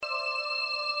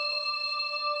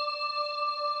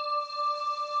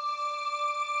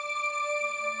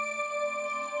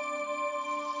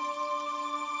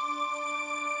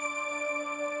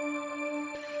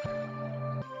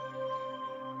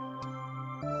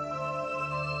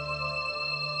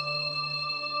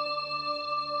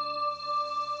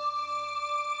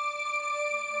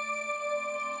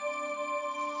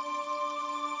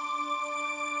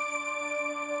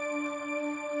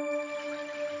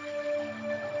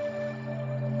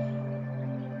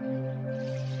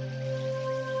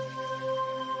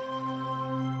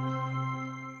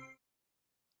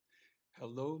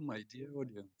my dear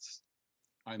audience.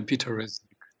 I'm Peter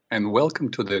Resnick, and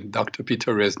welcome to the Dr.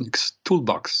 Peter Resnick's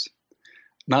Toolbox.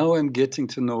 Now I'm getting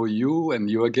to know you, and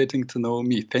you are getting to know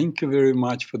me. Thank you very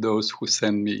much for those who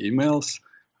send me emails.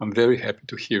 I'm very happy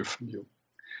to hear from you.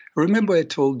 Remember, I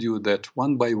told you that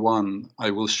one by one,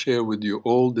 I will share with you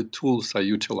all the tools I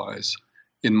utilize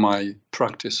in my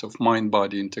practice of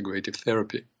mind-body integrative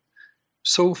therapy.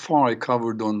 So far, I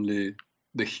covered only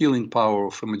the healing power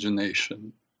of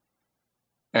imagination.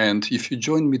 And if you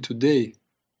join me today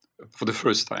for the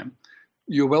first time,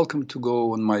 you're welcome to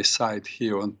go on my site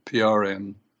here on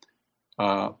PRN.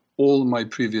 All my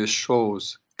previous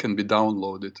shows can be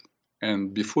downloaded.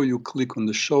 And before you click on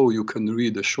the show, you can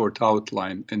read a short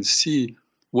outline and see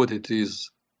what it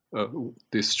is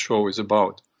this show is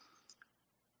about.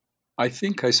 I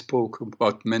think I spoke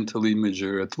about mental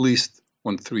imagery at least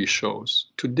on 3 shows.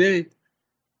 Today,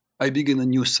 I begin a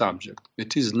new subject.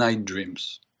 It is night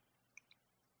dreams.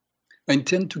 I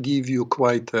intend to give you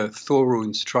quite a thorough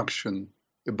instruction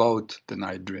about the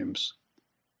night dreams,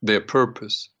 their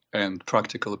purpose and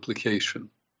practical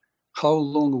application. How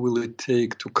long will it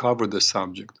take to cover the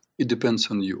subject? It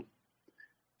depends on you.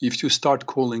 If you start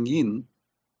calling in,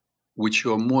 which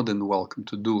you are more than welcome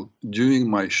to do during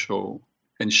my show,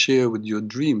 and share with your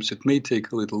dreams, it may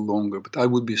take a little longer, but I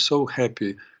would be so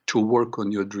happy to work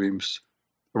on your dreams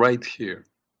right here.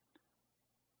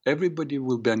 Everybody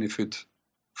will benefit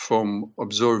from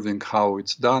observing how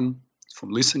it's done,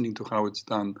 from listening to how it's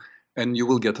done, and you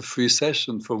will get a free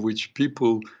session for which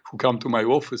people who come to my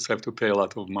office have to pay a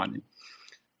lot of money.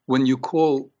 When you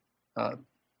call,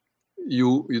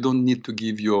 you don't need to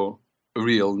give your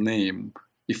real name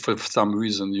if for some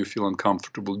reason you feel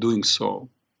uncomfortable doing so.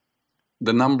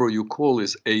 The number you call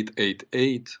is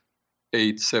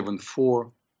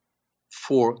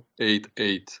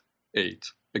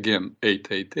 888-874-4888. Again,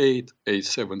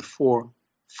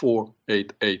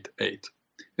 888-874-4888.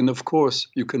 And of course,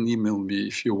 you can email me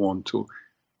if you want to.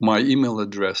 My email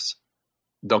address,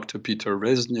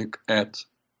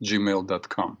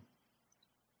 drpeterresnick@gmail.com.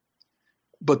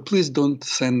 But please don't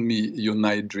send me your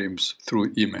night dreams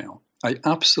through email. I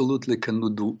absolutely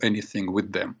cannot do anything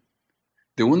with them.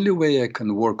 The only way I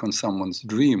can work on someone's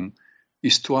dream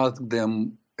is to ask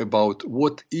them about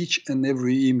what each and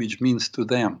every image means to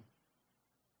them.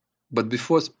 But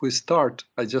before we start,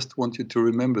 I just want you to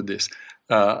remember this.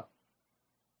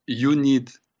 You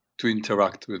need to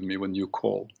interact with me when you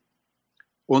call.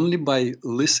 Only by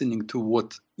listening to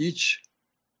what each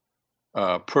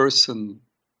person,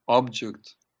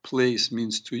 object, place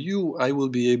means to you, I will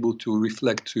be able to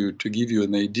reflect to give you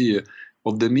an idea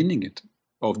of the meaning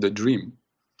of the dream.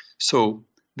 So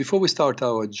before we start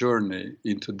our journey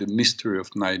into the mystery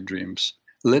of night dreams,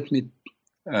 let me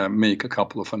make a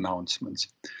couple of announcements.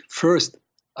 First,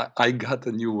 I got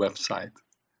a new website.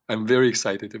 I'm very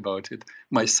excited about it.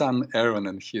 My son Aaron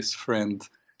and his friend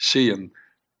Sheehan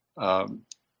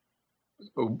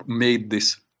made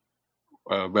this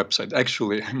website.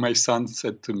 Actually, my son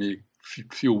said to me a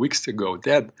few weeks ago,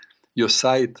 "Dad, your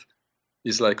site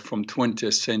is like from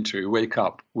 20th century. Wake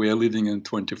up. We are living in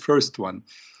 21st one."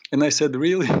 And I said,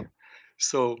 "Really?"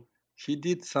 So he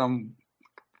did some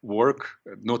work,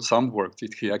 not some work,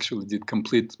 he actually did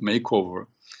complete makeover.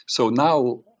 So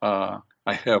now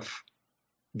I have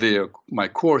there my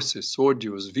courses,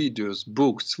 audios, videos,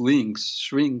 books, links,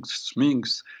 shrinks,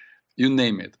 sminks, you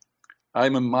name it.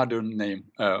 I'm a modern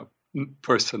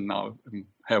person now,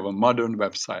 have a modern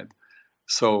website.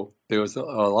 So there's a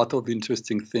lot of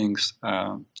interesting things,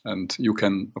 and you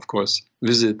can, of course,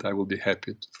 visit. I will be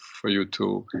happy for you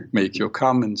to make your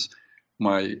comments.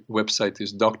 My website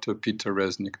is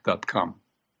drpeterresnick.com.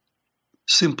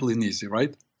 Simple and easy,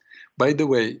 right? By the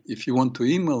way, if you want to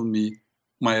email me,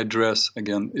 my address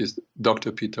again is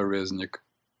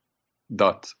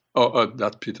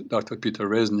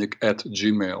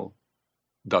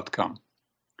drpeterresnick@gmail.com.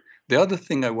 The other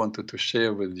thing I wanted to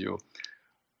share with you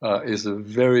is a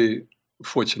very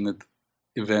fortunate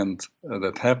event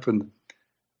that happened.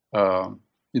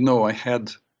 I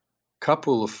had a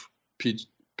couple of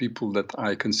people that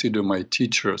I consider my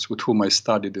teachers with whom I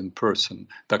studied in person,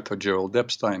 Dr. Gerald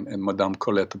Epstein and Madame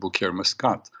Colette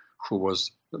Bouquer-Muscat, who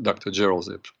was Dr. Gerald's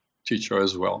teacher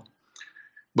as well.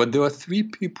 But there are 3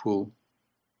 people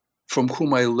from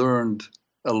whom I learned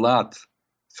a lot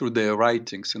through their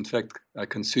writings. In fact, I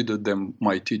considered them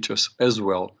my teachers as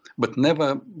well, but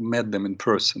never met them in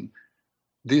person.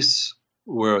 These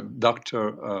were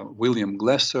Dr. William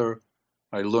Glasser.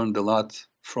 I learned a lot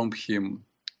from him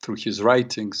through his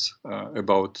writings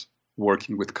about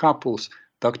working with couples,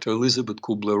 Dr. Elizabeth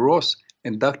Kubler-Ross,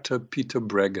 and Dr. Peter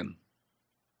Breggin.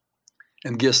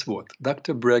 And guess what?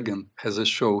 Dr. Bregan has a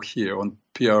show here on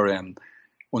PRN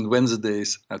on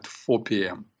Wednesdays at 4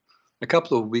 p.m. A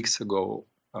couple of weeks ago,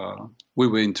 we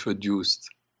were introduced,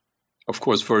 of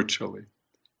course, virtually,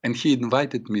 and he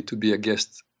invited me to be a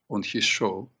guest on his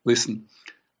show. Listen,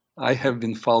 I have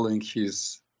been following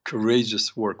his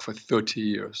courageous work for 30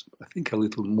 years, I think a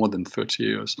little more than 30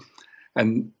 years.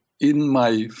 And in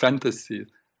my fantasy,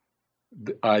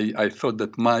 I thought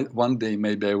that one day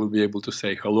maybe I will be able to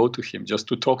say hello to him, just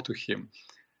to talk to him.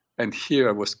 And here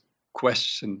I was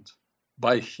questioned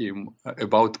by him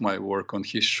about my work on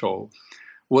his show.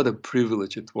 What a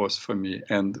privilege it was for me,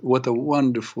 and what a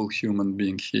wonderful human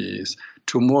being he is.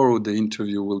 Tomorrow the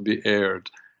interview will be aired,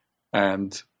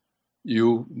 and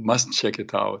you must check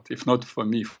it out, if not for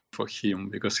me, for him,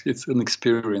 because it's an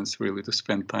experience really to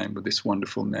spend time with this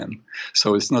wonderful man.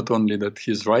 So it's not only that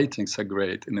his writings are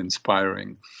great and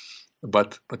inspiring,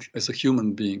 but as a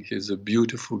human being, he's a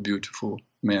beautiful, beautiful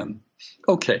man.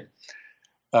 Okay,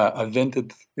 I've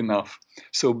vented enough.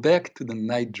 So back to the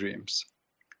night dreams.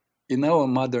 In our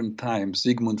modern times,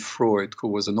 Sigmund Freud, who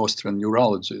was an Austrian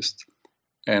neurologist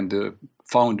and the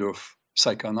founder of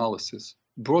psychoanalysis,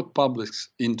 brought public's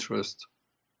interest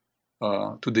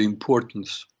to the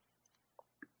importance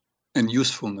and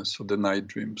usefulness of the night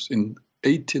dreams. In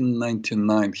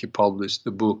 1899, he published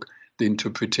the book, The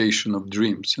Interpretation of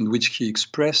Dreams, in which he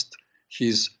expressed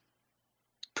his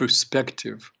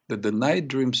perspective that the night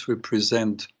dreams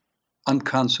represent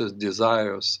unconscious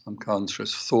desires,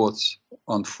 unconscious thoughts,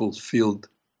 unfulfilled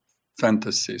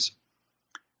fantasies.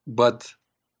 But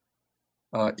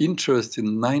interest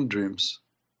in night dreams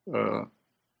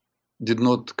did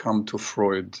not come to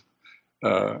Freud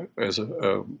as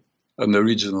an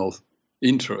original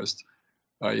interest.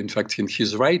 In fact, in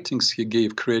his writings, he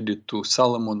gave credit to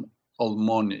Solomon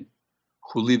Almoni,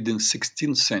 who lived in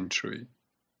 16th century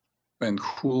and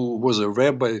who was a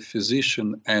rabbi,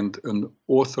 physician, and an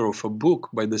author of a book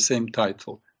by the same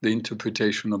title, The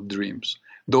Interpretation of Dreams.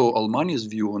 Though Almani's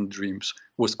view on dreams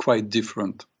was quite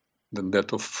different than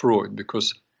that of Freud,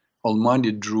 because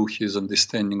Almani drew his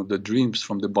understanding of the dreams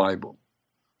from the Bible.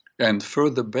 And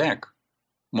further back,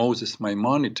 Moses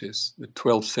Maimonides, the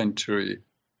 12th century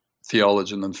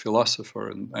theologian and philosopher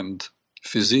and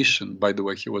physician, by the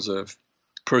way, he was a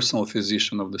personal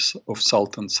physician of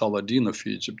Sultan Saladin of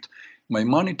Egypt.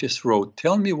 Maimonides wrote,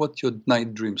 "Tell me what your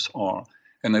night dreams are,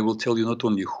 and I will tell you not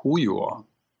only who you are,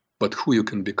 but who you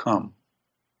can become."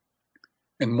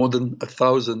 And more than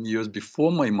 1,000 years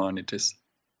before Maimonides,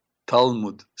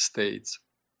 Talmud states,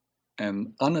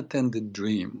 an unattended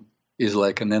dream is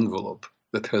like an envelope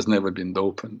that has never been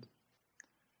opened.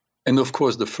 And of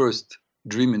course, the first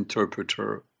dream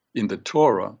interpreter in the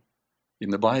Torah,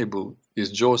 in the Bible,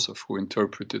 is Joseph, who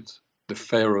interpreted the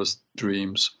Pharaoh's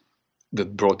dreams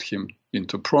that brought him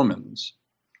into prominence.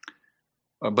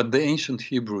 But the ancient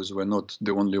Hebrews were not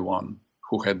the only one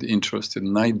who had interest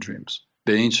in night dreams.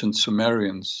 The ancient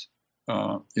Sumerians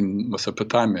in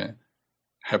Mesopotamia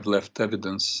have left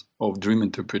evidence of dream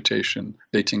interpretation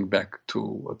dating back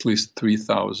to at least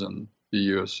 3,000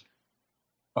 years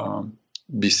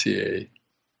BCA.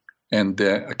 And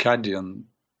the Akkadian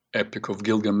epic of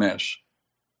Gilgamesh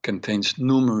contains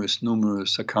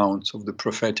numerous accounts of the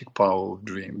prophetic power of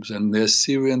dreams. And the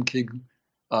Assyrian king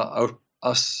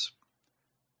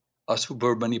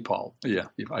Ashurbanipal,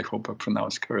 I hope I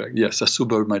pronounced correct. Yes,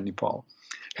 Ashurbanipal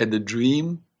had a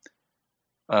dream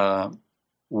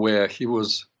where he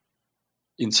was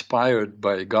inspired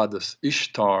by goddess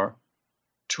Ishtar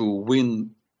to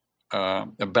win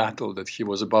a battle that he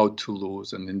was about to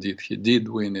lose, and indeed he did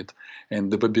win it.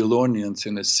 And the Babylonians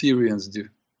and Assyrians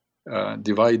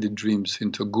divided dreams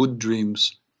into good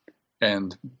dreams,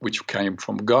 and which came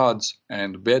from gods,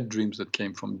 and bad dreams that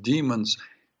came from demons.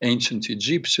 Ancient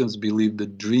Egyptians believed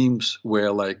that dreams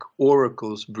were like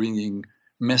oracles bringing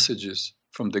messages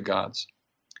from the gods.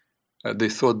 They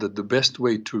thought that the best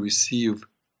way to receive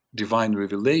divine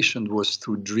revelation was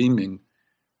through dreaming,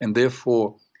 and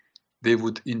therefore they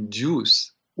would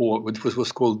induce, or what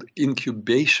was called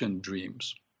incubation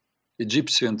dreams.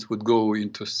 Egyptians would go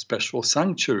into special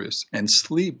sanctuaries and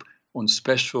sleep on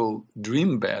special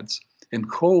dream beds and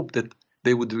hope that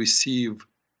they would receive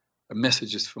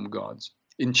messages from gods.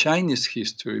 In Chinese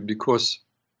history, because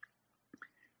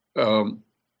the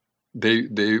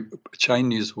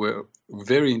Chinese were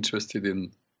very interested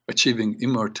in achieving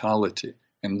immortality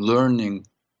and learning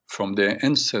from their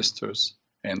ancestors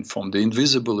and from the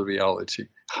invisible reality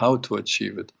how to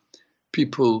achieve it,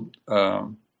 people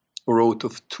wrote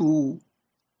of two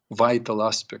vital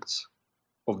aspects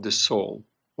of the soul,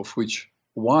 of which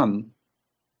one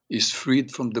is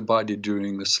freed from the body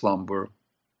during the slumber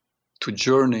to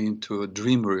journey into a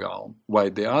dream realm, while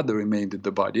the other remained in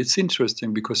the body. It's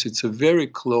interesting because it's a very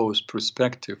close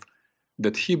perspective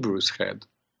that Hebrews had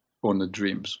on the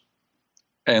dreams.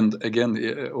 And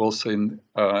again, also in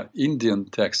Indian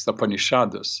text,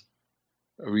 Upanishads,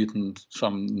 written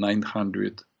some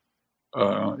 900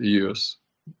 years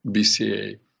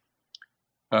BCA,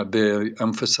 they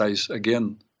emphasize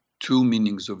again two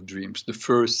meanings of dreams. The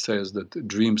first says that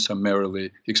dreams are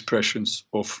merely expressions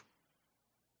of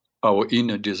our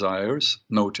inner desires.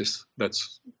 Notice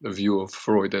that's a view of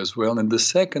Freud as well. And the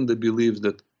second, the belief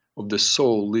that of the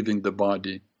soul leaving the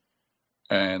body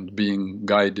and being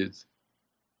guided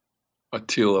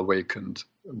until awakened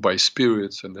by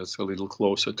spirits, and that's a little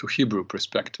closer to Hebrew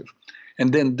perspective.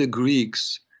 And then the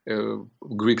Greeks,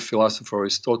 Greek philosopher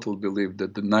Aristotle believed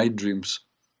that the night dreams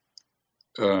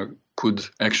could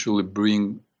actually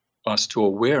bring us to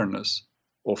awareness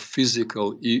of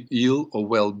physical ill or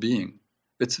well-being.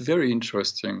 It's very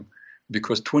interesting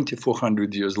because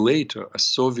 2,400 years later, a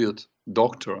Soviet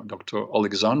doctor, Dr.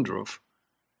 Alexandrov,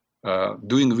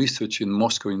 doing research in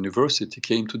Moscow University,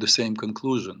 came to the same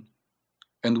conclusion.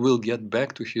 And we'll get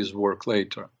back to his work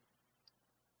later.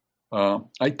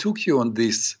 I took you on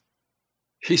this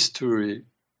history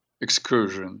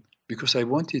excursion because I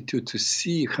wanted you to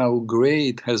see how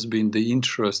great has been the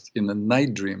interest in the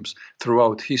night dreams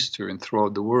throughout history and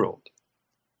throughout the world.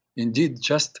 Indeed,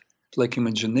 just like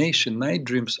imagination, night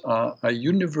dreams are a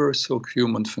universal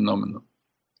human phenomenon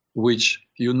which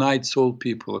unites all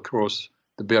people across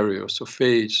the barriers of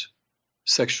age,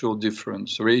 sexual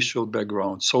difference, racial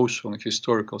background, social and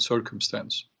historical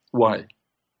circumstance. Why?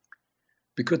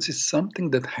 Because it's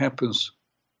something that happens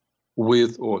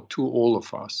with or to all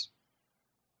of us.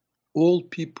 All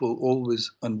people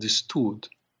always understood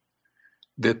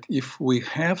that if we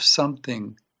have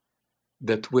something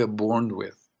that we're born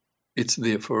with, it's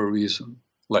there for a reason,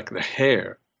 like the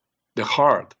hair, the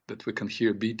heart that we can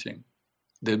hear beating,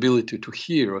 the ability to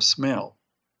hear or smell,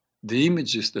 the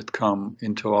images that come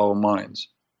into our minds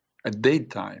at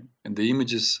daytime and the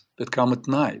images that come at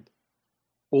night.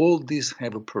 All these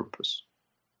have a purpose.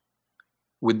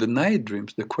 With the night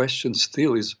dreams, the question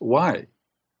still is why?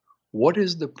 What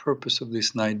is the purpose of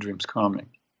these night dreams coming?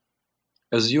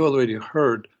 As you already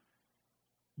heard,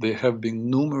 there have been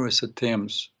numerous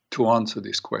attempts to answer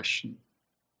this question.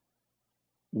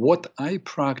 What I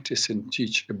practice and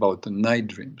teach about the night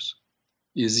dreams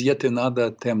is yet another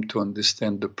attempt to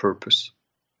understand the purpose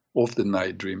of the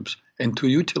night dreams and to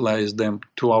utilize them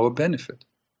to our benefit.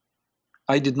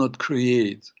 I did not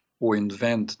create or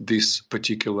invent this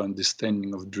particular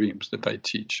understanding of dreams that I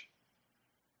teach.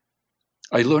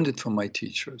 I learned it from my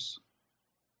teachers.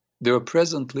 There are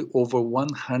presently over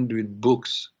 100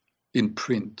 books in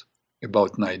print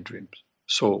about night dreams.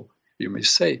 So you may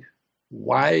say,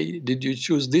 why did you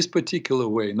choose this particular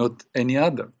way, not any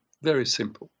other? Very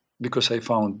simple. Because I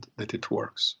found that it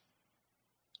works.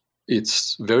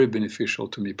 It's very beneficial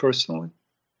to me personally,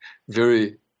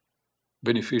 very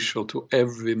beneficial to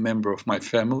every member of my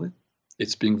family.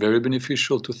 It's been very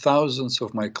beneficial to thousands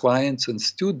of my clients and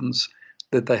students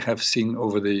that I have seen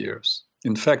over the years.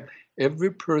 In fact,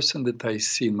 every person that I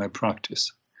see in my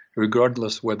practice,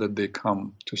 regardless whether they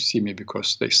come to see me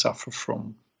because they suffer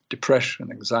from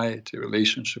depression, anxiety,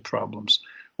 relationship problems,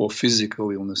 or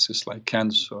physical illnesses like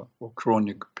cancer or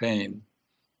chronic pain.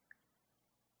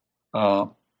 I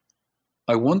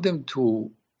want them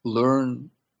to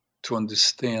learn to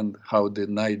understand how the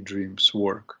night dreams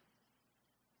work,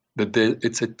 that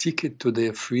it's a ticket to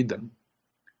their freedom.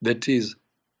 That is,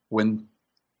 when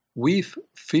we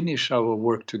finish our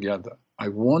work together, I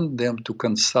want them to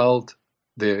consult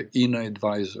their inner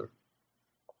advisor,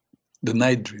 the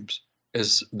night dreams,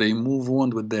 as they move on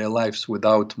with their lives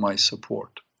without my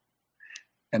support.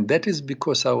 And that is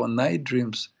because our night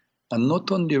dreams are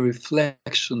not only a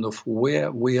reflection of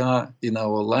where we are in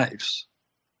our lives,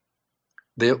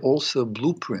 they're also a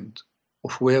blueprint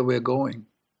of where we're going.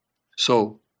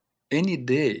 So any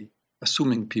day,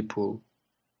 assuming people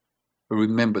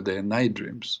remember their night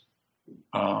dreams,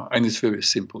 and it's very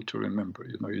simple to remember,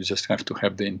 you just have to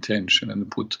have the intention and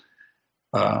put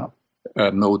a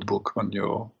notebook on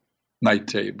your night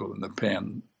table and a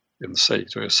pen and say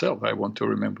to yourself, I want to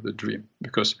remember the dream.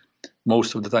 Because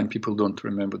most of the time people don't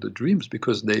remember the dreams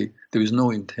because there is no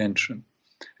intention.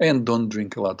 And don't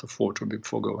drink a lot of water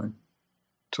before going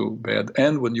to bed.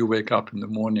 And when you wake up in the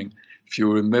morning, if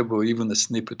you remember even a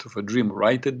snippet of a dream,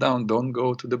 write it down, don't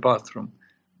go to the bathroom.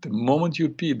 The moment you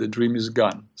pee, the dream is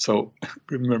gone. So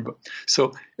remember.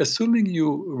 So assuming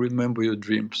you remember your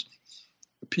dreams,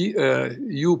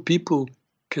 you people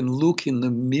can look in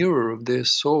the mirror of their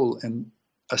soul and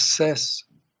assess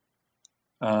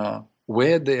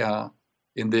where they are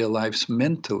in their lives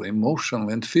mentally,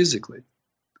 emotionally, and physically.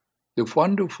 The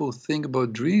wonderful thing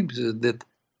about dreams is that,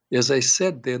 as I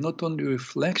said, they're not only a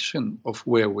reflection of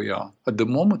where we are at the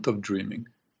moment of dreaming,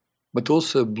 but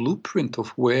also a blueprint of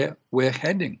where we're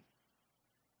heading.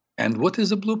 And what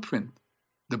is a blueprint?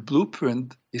 The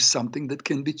blueprint is something that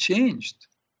can be changed.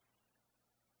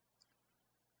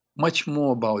 Much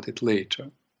more about it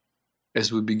later,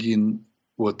 as we begin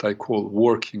what I call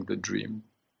working the dream.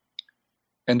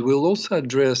 And we'll also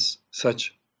address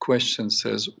such questions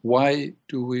as, why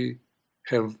do we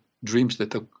have dreams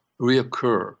that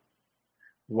reoccur?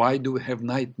 Why do we have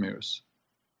nightmares?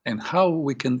 And how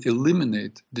we can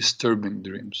eliminate disturbing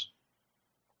dreams.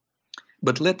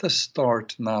 But let us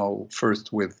start now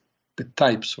first with the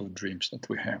types of dreams that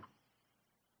we have.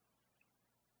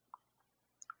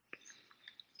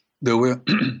 There were,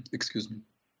 excuse me,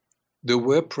 there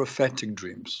were prophetic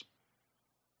dreams.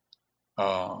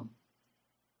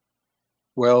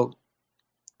 Well,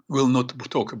 we'll not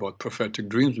talk about prophetic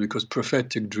dreams because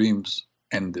prophetic dreams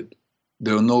ended.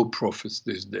 There are no prophets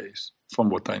these days, from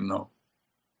what I know.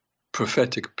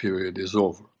 Prophetic period is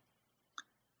over.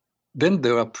 Then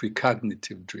there are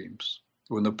precognitive dreams,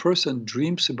 when a person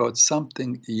dreams about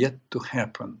something yet to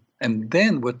happen, and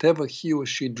then whatever he or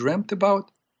she dreamt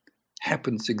about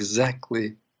happens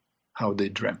exactly how they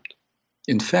dreamt.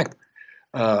 In fact,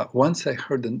 once I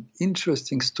heard an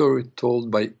interesting story told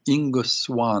by Ingo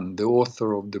Swann, the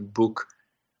author of the book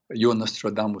Your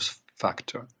Nostradamus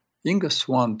Factor. Ingo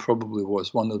Swann probably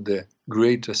was one of the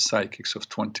greatest psychics of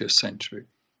 20th century.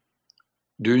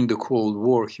 During the Cold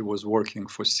War, he was working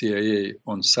for CIA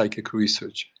on psychic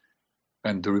research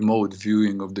and the remote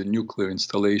viewing of the nuclear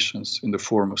installations in the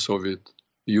former Soviet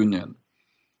Union.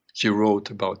 He wrote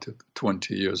about it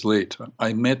 20 years later.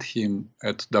 I met him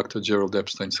at Dr. Gerald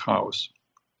Epstein's house.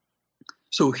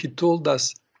 So he told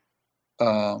us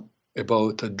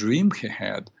about a dream he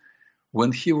had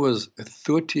when he was a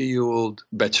 30-year-old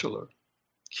bachelor.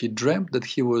 He dreamt that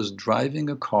he was driving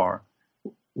a car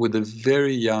with a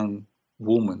very young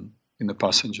woman in the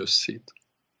passenger seat.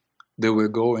 They were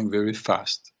going very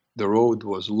fast. The road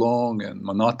was long and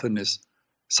monotonous,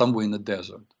 somewhere in the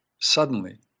desert.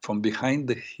 Suddenly, from behind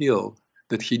the hill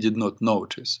that he did not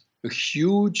notice, a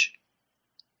huge,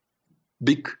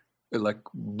 big, like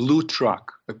blue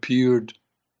truck appeared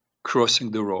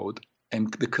crossing the road,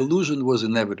 and the collision was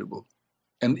inevitable.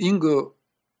 And Ingo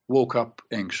woke up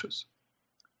anxious.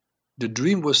 The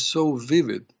dream was so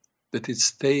vivid that it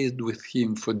stayed with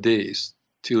him for days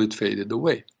till it faded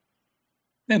away.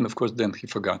 And of course, then he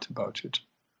forgot about it.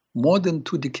 More than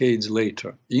 2 decades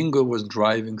later, Ingo was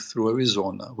driving through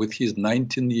Arizona with his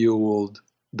 19-year-old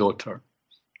daughter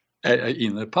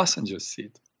in a passenger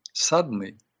seat.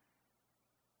 Suddenly,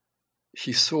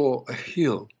 he saw a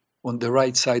hill on the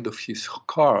right side of his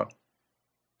car,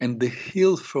 and the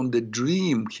hill from the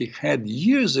dream he had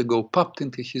years ago popped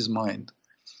into his mind.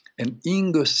 And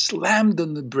Ingo slammed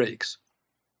on the brakes.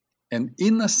 And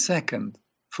in a second,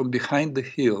 from behind the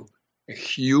hill, a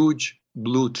huge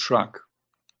blue truck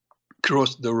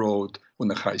crossed the road on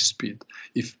a high speed.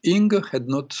 If Ingo had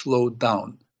not slowed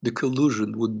down, the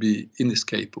collision would be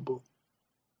inescapable.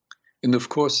 And of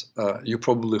course, you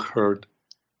probably heard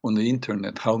on the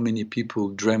internet how many people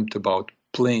dreamt about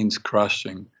planes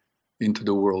crashing into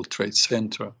the World Trade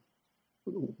Center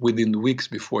within weeks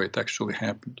before it actually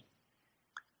happened.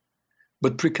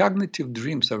 But precognitive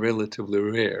dreams are relatively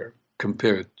rare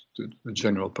compared to the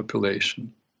general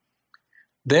population.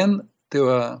 Then there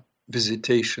are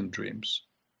visitation dreams,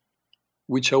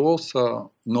 which are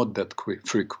also not that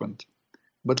frequent.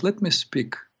 But let me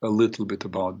speak a little bit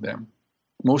about them.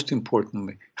 Most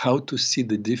importantly, how to see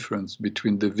the difference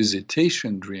between the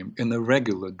visitation dream and a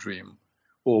regular dream,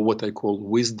 or what I call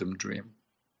wisdom dream,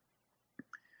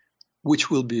 which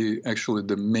will be actually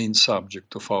the main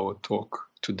subject of our talk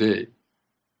today,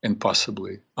 and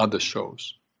possibly other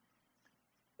shows.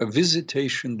 A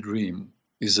visitation dream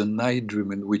is a night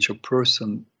dream in which a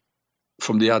person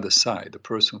from the other side, a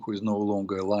person who is no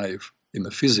longer alive in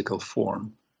a physical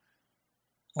form,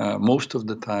 most of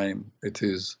the time it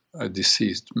is a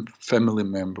deceased family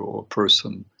member or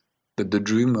person that the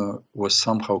dreamer was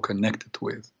somehow connected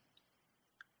with.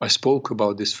 I spoke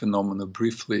about this phenomenon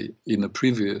briefly in a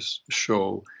previous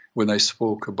show when I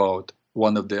spoke about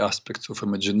one of the aspects of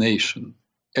imagination,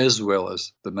 as well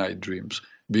as the night dreams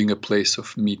being a place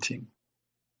of meeting,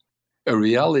 a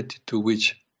reality to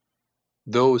which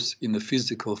those in the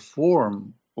physical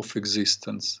form of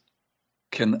existence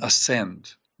can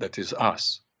ascend, that is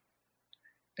us,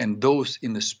 and those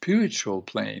in the spiritual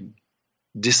plane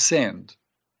descend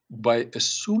by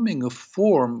assuming a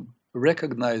form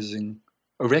recognizing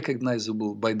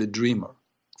recognizable by the dreamer.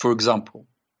 For example,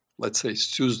 let's say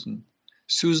Susan.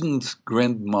 Susan's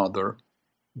grandmother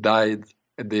died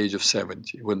at the age of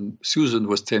 70 when Susan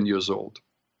was 10 years old.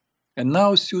 And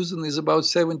now Susan is about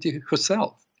 70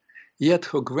 herself. Yet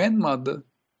her grandmother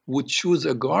would choose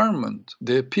a garment,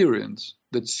 the appearance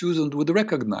that Susan would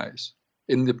recognize,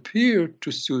 and appear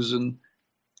to Susan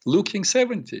looking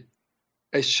 70,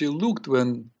 as she looked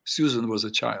when Susan was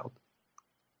a child.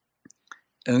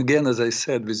 And again, as I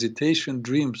said, visitation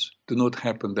dreams do not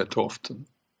happen that often.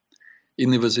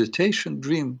 In a visitation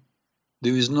dream,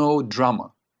 there is no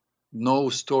drama, no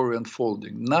story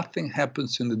unfolding. Nothing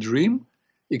happens in the dream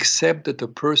except that a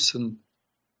person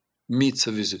meets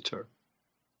a visitor.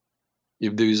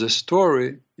 If there is a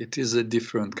story, it is a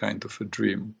different kind of a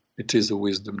dream. It is a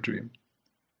wisdom dream.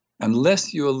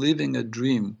 Unless you are living a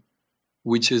dream,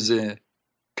 which is a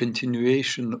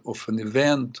continuation of an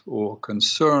event or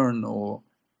concern or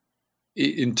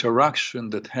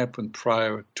interaction that happened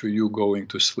prior to you going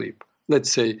to sleep.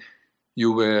 Let's say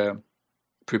you were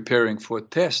preparing for a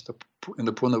test, and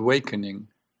upon awakening,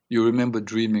 you remember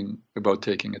dreaming about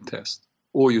taking a test.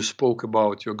 Or you spoke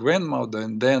about your grandmother,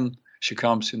 and then she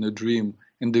comes in a dream,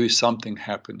 and there is something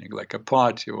happening, like a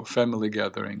party or family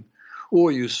gathering.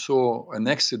 Or you saw an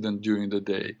accident during the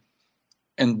day,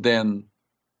 and then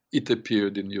it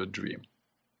appeared in your dream.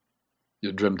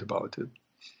 You dreamt about it.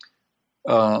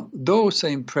 Those are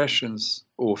impressions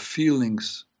or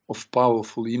feelings of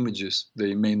powerful images.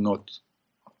 They may not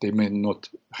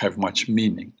have much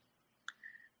meaning.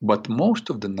 But most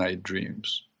of the night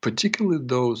dreams, particularly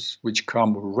those which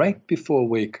come right before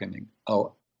awakening,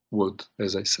 are what,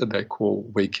 as I said, I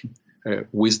call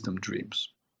wisdom dreams.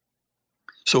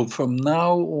 So from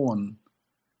now on,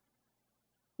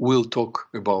 we'll talk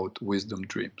about wisdom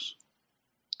dreams.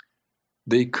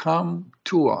 They come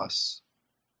to us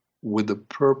with the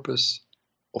purpose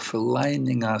of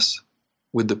aligning us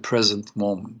with the present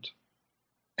moment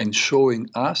and showing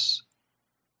us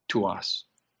to us.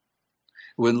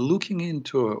 When looking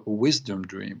into a wisdom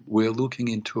dream, we're looking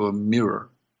into a mirror.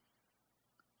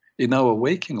 In our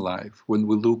waking life, when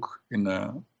we look in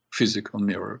a physical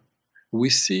mirror, we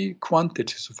see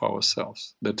quantities of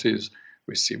ourselves. That is,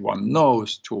 we see one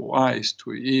nose, two eyes,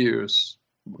 two ears,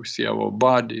 we see our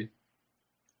body.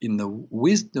 In the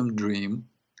wisdom dream,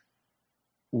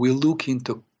 we look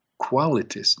into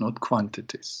qualities, not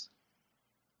quantities.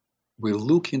 We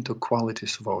look into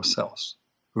qualities of ourselves,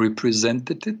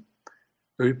 represented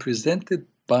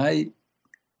by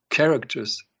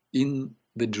characters in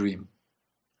the dream.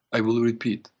 I will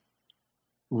repeat.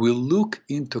 We look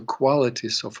into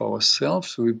qualities of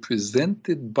ourselves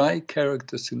represented by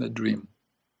characters in a dream.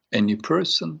 Any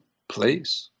person,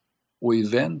 place, or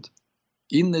event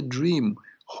in a dream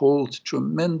holds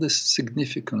tremendous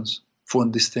significance for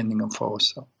understanding of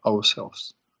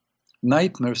ourselves.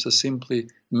 Nightmares are simply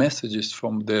messages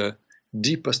from the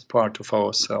deepest part of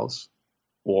ourselves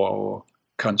or our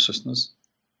consciousness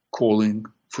calling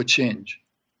for change,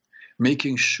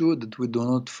 making sure that we do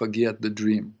not forget the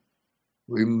dream.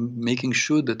 We're making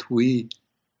sure that we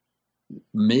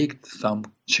make some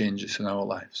changes in our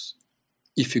lives.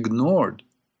 If ignored,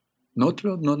 not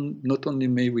only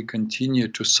may we continue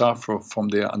to suffer from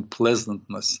the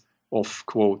unpleasantness of,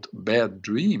 quote, bad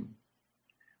dream,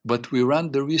 but we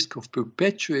run the risk of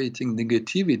perpetuating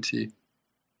negativity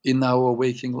in our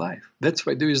waking life. That's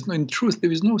why in truth,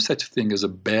 there is no such thing as a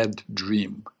bad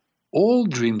dream. All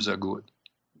dreams are good.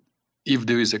 If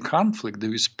there is a conflict,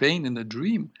 there is pain in a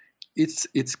dream,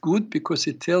 it's good because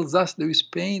it tells us there is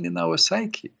pain in our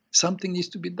psyche. Something needs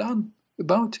to be done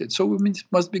about it. So we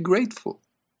must be grateful.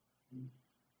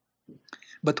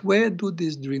 But where do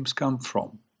these dreams come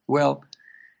from? Well,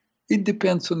 it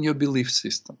depends on your belief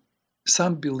system.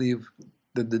 Some believe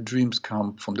that the dreams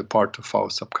come from the part of our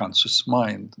subconscious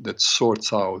mind that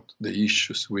sorts out the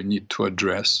issues we need to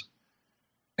address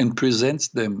and presents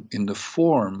them in the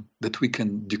form that we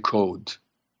can decode.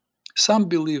 Some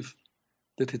believe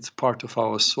that it's part of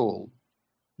our soul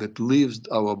that leaves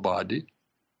our body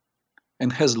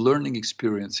and has learning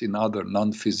experience in other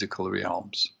non-physical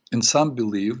realms. And some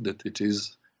believe that it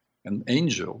is an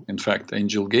angel, in fact,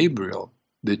 Angel Gabriel,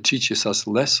 that teaches us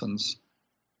lessons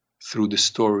through the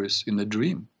stories in a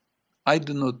dream. I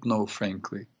do not know,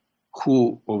 frankly,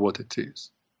 who or what it is.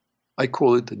 I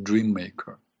call it a dream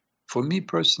maker. For me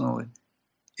personally,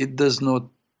 it does not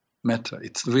matter.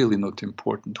 It's really not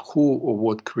important who or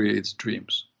what creates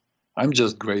dreams. I'm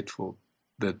just grateful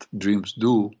that dreams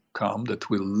do come, that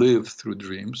we live through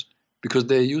dreams, because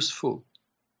they're useful.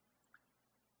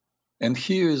 And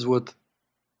here is what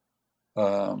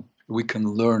we can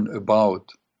learn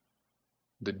about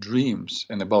the dreams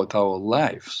and about our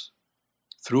lives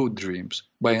through dreams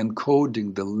by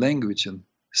encoding the language and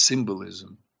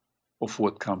symbolism of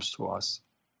what comes to us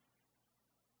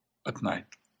at night.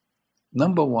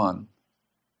 Number one,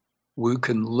 we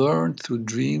can learn through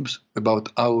dreams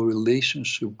about our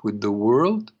relationship with the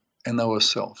world and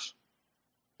ourselves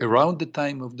around the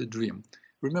time of the dream.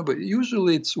 Remember,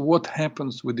 usually it's what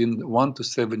happens within 1 to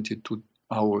 72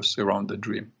 hours around the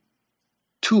dream.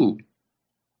 2,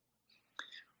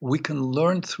 we can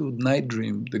learn through night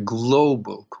dream the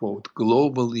global, quote,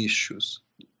 global issues,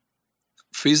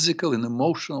 physical and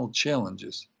emotional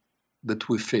challenges that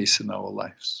we face in our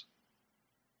lives.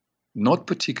 Not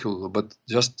particular, but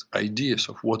just ideas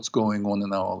of what's going on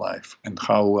in our life and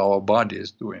how our body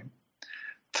is doing.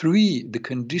 3, the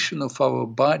condition of our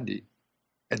body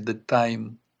at the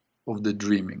time of the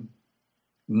dreaming,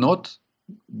 not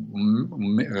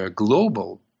a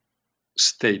global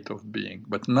state of being,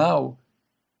 but now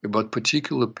about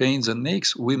particular pains and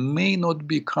aches we may not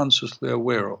be consciously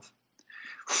aware of.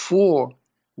 4,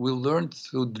 we learn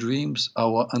through dreams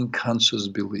our unconscious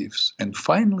beliefs. And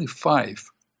finally,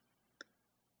 5,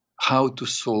 how to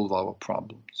solve our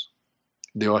problems.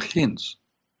 There are hints.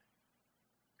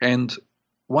 And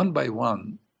one by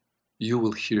one, you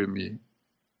will hear me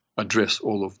address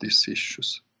all of these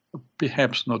issues.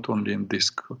 Perhaps not only in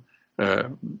this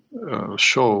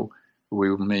show,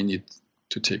 we may need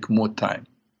to take more time.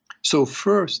 So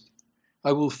first,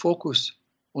 I will focus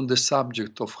on the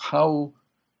subject of how,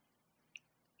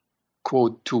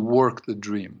 quote, to work the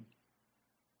dream.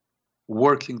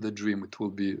 Working the dream, it will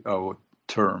be our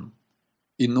term,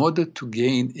 in order to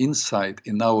gain insight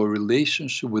in our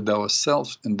relationship with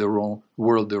ourselves and the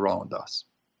world around us.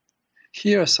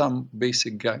 Here are some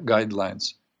basic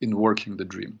guidelines in working the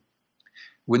dream.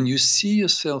 When you see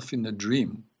yourself in a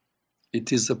dream,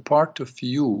 it is a part of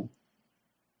you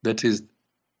that is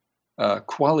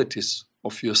qualities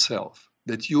of yourself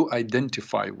that you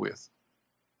identify with.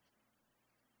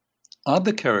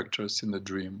 Other characters in the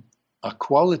dream are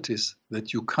qualities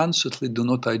that you consciously do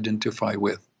not identify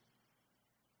with.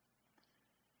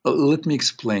 Let me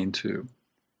explain to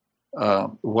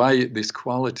you why these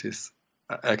qualities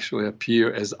actually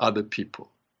appear as other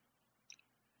people.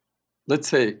 Let's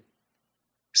say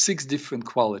 6 different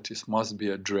qualities must be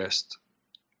addressed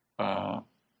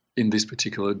in this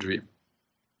particular dream.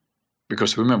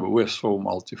 Because remember, we're so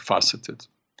multifaceted.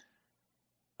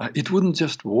 It wouldn't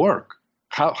just work.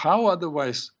 How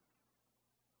otherwise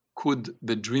could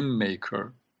the dream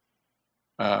maker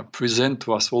present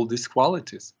to us all these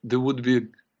qualities? There would be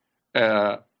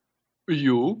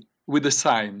you with a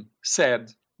sign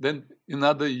sad, then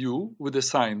another you with a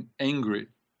sign angry,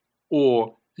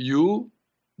 or you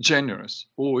generous,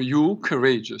 or you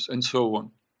courageous, and so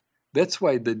on. That's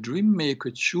why the dream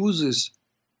maker chooses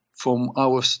from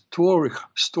our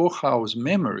storehouse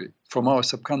memory, from our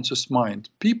subconscious mind,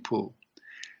 people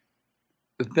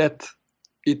that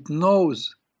it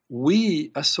knows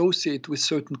we associate with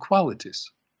certain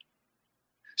qualities.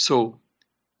 So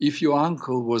if your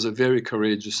uncle was a very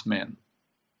courageous man,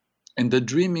 and the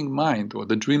dreaming mind or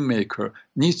the dream maker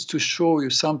needs to show you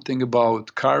something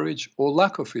about courage or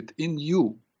lack of it in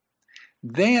you,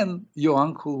 then your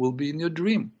uncle will be in your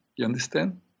dream. You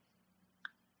understand?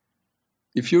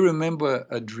 If you remember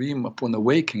a dream upon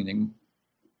awakening,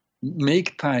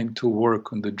 make time to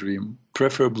work on the dream,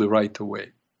 preferably right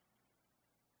away.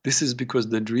 This is because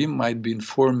the dream might be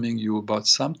informing you about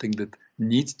something that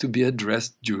needs to be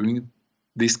addressed during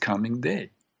this coming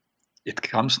day. It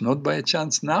comes not by a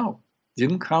chance now. It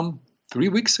didn't come 3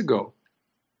 weeks ago.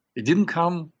 It didn't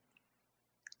come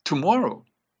tomorrow.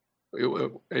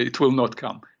 It will not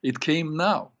come. It came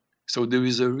now. So there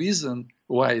is a reason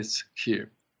why it's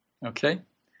here. Okay?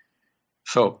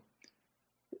 So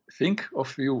think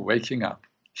of you waking up.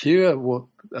 Here are what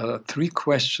 3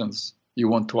 questions you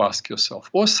want to ask yourself,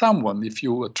 or someone if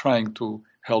you are trying to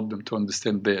help them to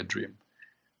understand their dream.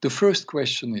 The first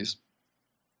question is,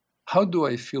 how do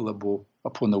I feel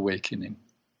upon awakening?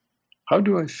 How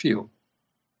do I feel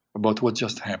about what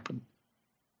just happened?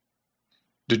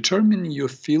 Determining your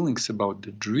feelings about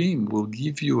the dream will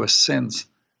give you a sense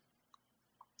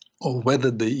of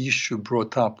whether the issue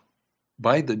brought up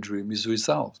by the dream is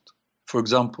resolved. For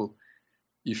example,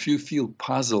 if you feel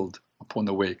puzzled upon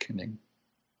awakening,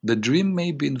 the dream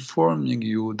may be informing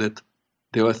you that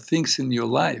there are things in your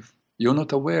life you're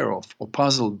not aware of or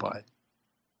puzzled by.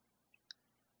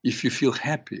 If you feel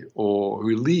happy or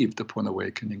relieved upon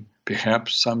awakening,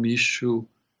 perhaps some issue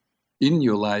in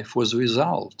your life was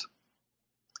resolved,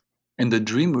 and the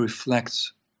dream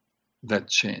reflects that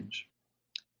change.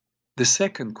 The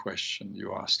second question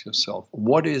you ask yourself,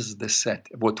 what was the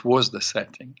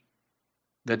setting?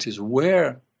 That is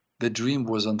where the dream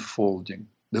was unfolding,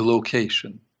 the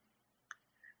location.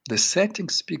 The setting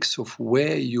speaks of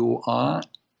where you are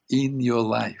in your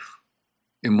life,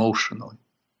 emotionally.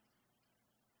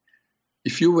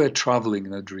 If you were traveling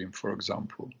in a dream, for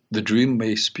example, the dream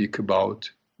may speak about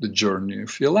the journey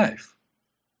of your life.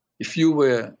 If you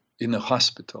were in a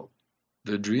hospital,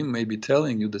 the dream may be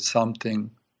telling you that something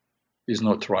is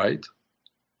not right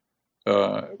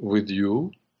with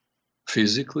you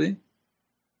physically,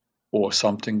 or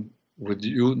something with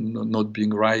you not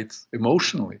being right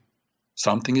emotionally.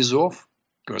 Something is off,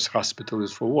 because hospital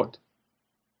is for what?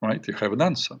 Right? You have an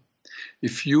answer.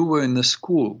 If you were in a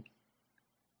school,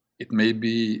 it may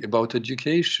be about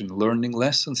education, learning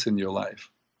lessons in your life.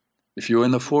 If you're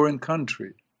in a foreign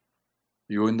country,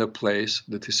 you're in a place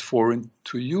that is foreign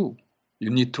to you. You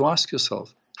need to ask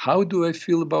yourself, how do I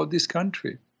feel about this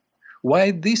country?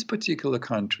 Why this particular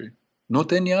country,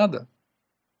 not any other?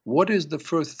 What is the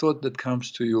first thought that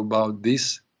comes to you about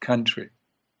this country?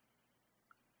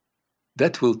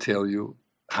 That will tell you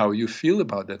how you feel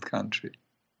about that country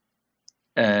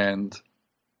and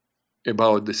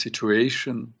about the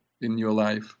situation in your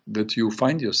life that you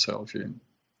find yourself in.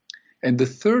 And the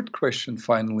third question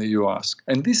finally you ask,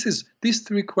 and these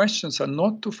three questions are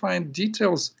not to find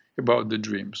details about the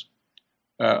dreams,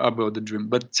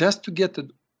 but just to get a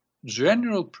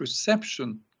general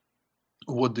perception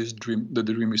of what the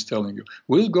dream is telling you.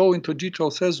 We'll go into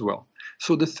details as well.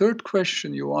 So the third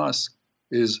question you ask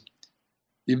is,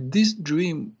 if this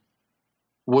dream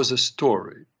was a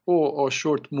story or a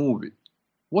short movie,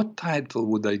 what title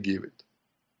would I give it?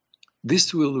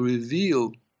 This will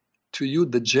reveal to you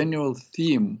the general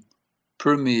theme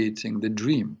permeating the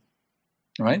dream,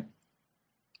 right?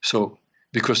 So,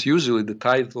 because usually the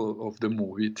title of the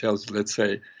movie tells, let's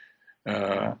say,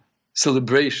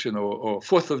 celebration or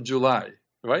 4th of July,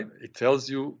 right? It tells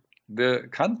you the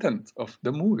content of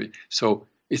the movie. So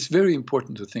it's very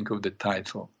important to think of the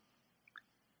title.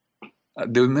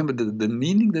 Remember that the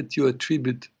meaning that you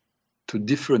attribute to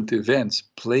different events,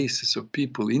 places, or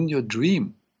people in your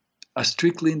dream are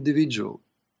strictly individual,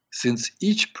 since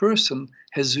each person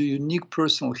has a unique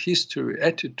personal history,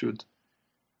 attitude,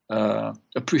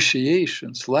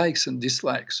 appreciations, likes and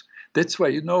dislikes. That's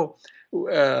why,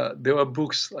 there are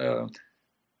books,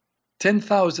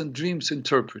 10,000 Dreams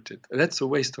Interpreted. That's a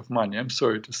waste of money. I'm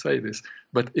sorry to say this,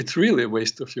 but it's really a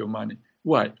waste of your money.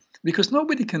 Why? Because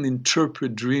nobody can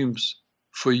interpret dreams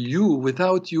for you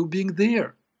without you being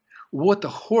there. What a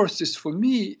horse is for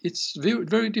me, it's very,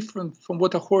 very different from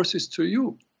what a horse is to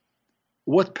you.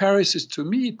 What Paris is to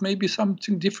me, it may be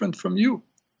something different from you.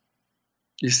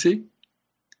 You see?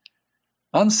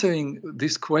 Answering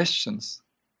these questions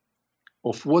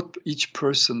of what each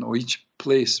person or each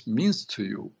place means to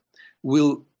you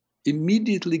will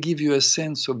immediately give you a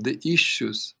sense of the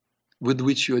issues with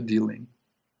which you are dealing.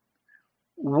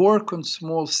 Work on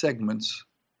small segments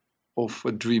of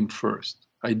a dream first,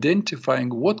 identifying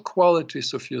what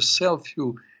qualities of yourself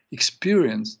you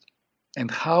experienced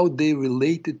and how they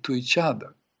related to each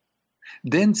other.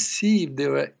 Then see if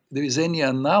there is any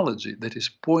analogy, that is,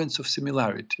 points of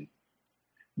similarity,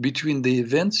 between the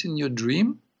events in your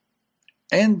dream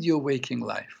and your waking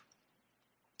life.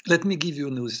 Let me give you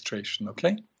an illustration,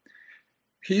 okay?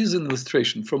 Here's an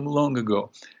illustration from long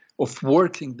ago of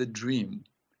working the dream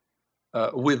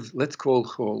with, let's call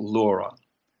her Laura,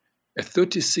 a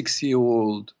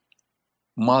 36-year-old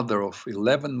mother of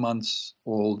 11 months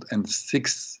old and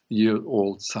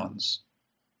 6-year-old sons.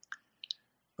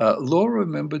 Laura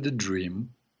remembered a dream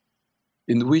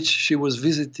in which she was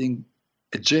visiting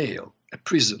a jail, a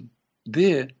prison.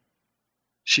 There,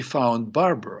 she found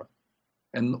Barbara,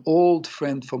 an old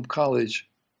friend from college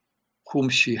whom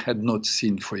she had not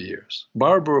seen for years.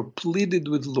 Barbara pleaded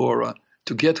with Laura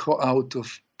to get her out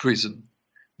of prison.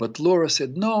 But Laura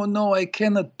said, no, I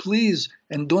cannot, please,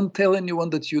 and don't tell anyone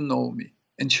that you know me.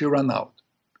 And she ran out.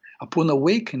 Upon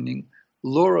awakening,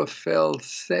 Laura felt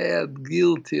sad,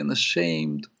 guilty, and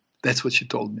ashamed. That's what she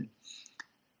told me.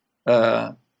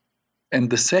 And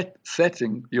the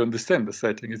setting, you understand the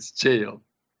setting, it's jail.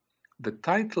 The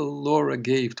title Laura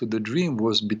gave to the dream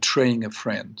was Betraying a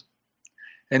Friend.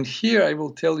 And here I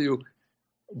will tell you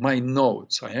my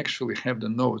notes. I actually have the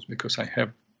notes because I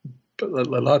have a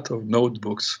lot of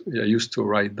notebooks. I used to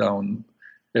write down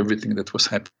everything that was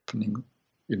happening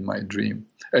in my dream,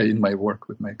 in my work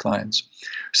with my clients.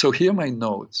 So here are my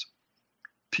notes.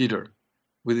 Peter,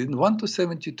 within 1 to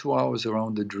 72 hours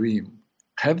around the dream,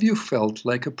 have you felt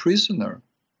like a prisoner?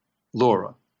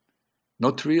 Laura,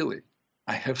 not really.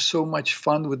 I have so much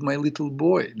fun with my little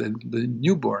boy, the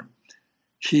newborn.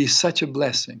 He is such a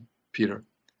blessing, Peter.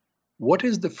 What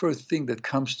is the first thing that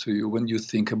comes to you when you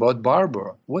think about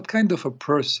Barbara? What kind of a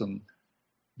person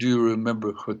do you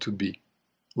remember her to be?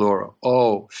 Laura.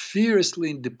 Oh,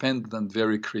 fiercely independent and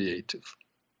very creative,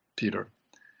 Peter.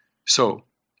 So,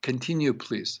 continue,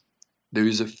 please. There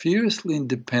is a fiercely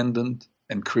independent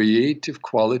and creative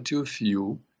quality of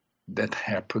you that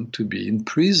happened to be in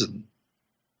prison.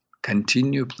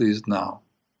 Continue, please, now.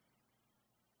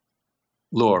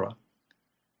 Laura.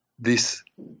 This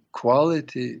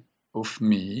quality of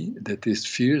me that is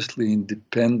fiercely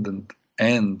independent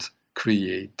and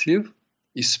creative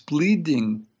is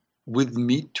pleading with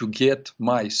me to get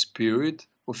my spirit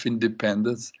of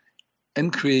independence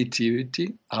and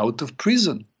creativity out of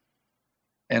prison.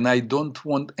 And I don't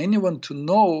want anyone to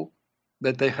know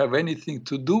that I have anything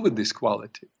to do with this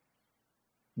quality.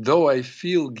 Though I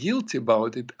feel guilty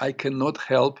about it, I cannot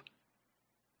help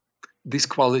this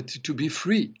quality to be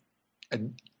free.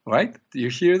 Right? You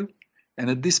hear? And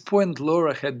at this point,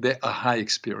 Laura had the aha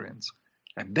experience.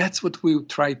 And that's what we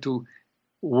try to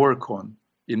work on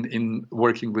in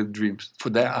working with dreams, for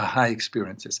the aha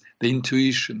experiences, the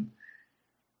intuition.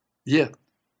 Yeah,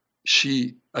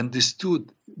 she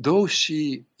understood, though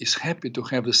she is happy to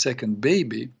have a second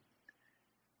baby,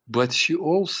 but she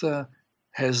also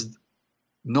has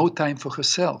no time for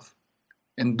herself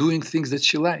and doing things that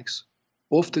she likes.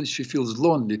 Often she feels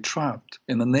lonely, trapped,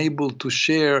 and unable to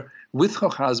share with her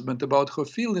husband about her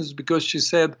feelings because she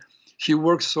said, he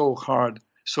works so hard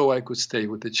so I could stay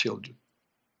with the children.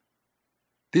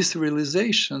 These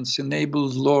realizations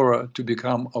enabled Laura to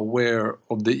become aware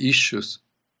of the issues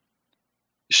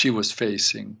she was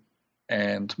facing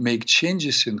and make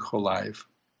changes in her life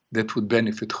that would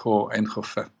benefit her and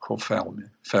her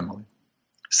family.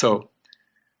 So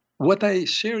what I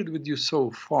shared with you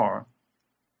so far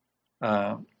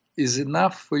is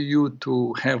enough for you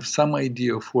to have some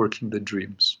idea of working the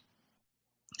dreams.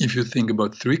 If you think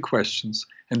about 3 questions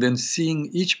and then seeing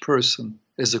each person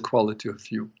as a quality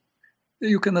of you,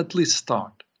 you can at least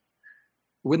start.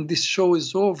 When this show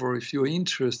is over, if you're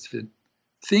interested,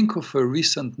 think of a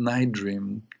recent night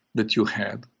dream that you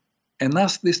had and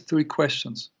ask these 3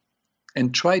 questions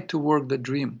and try to work the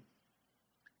dream.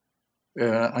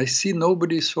 I see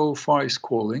nobody so far is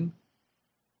calling.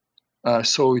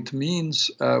 So it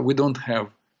means I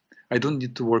don't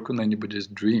need to work on anybody's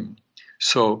dream.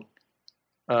 So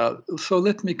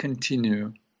let me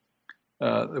continue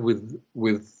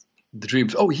with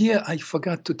dreams. Oh yeah, I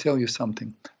forgot to tell you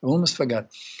something. I almost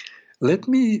forgot. Let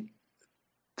me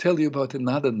tell you about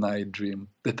another night dream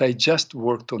that I just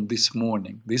worked on this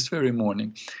very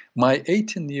morning. My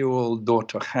 18-year-old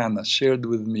daughter, Hannah, shared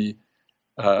with me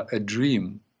a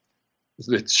dream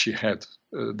that she had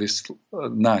this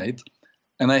night,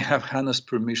 and I have Hannah's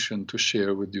permission to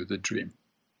share with you the dream.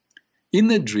 In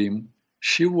the dream,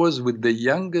 she was with the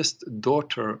youngest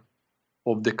daughter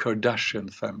of the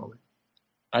Kardashian family.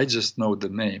 I just know the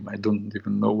name. I don't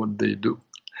even know what they do.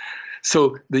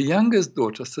 So the youngest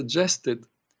daughter suggested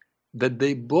that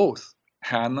they both,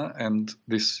 Hannah and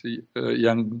this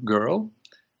young girl,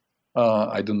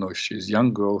 I don't know if she's a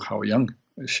young girl, how young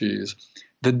she is,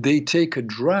 that they take a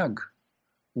drug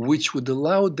which would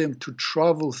allow them to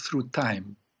travel through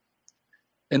time.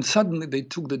 And suddenly they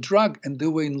took the drug and they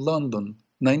were in London,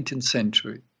 19th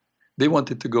century. They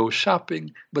wanted to go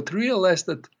shopping, but realized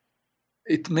that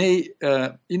it may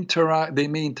they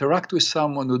may interact with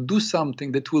someone or do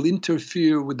something that will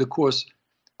interfere with the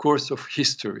course of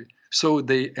history. So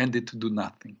they ended to doing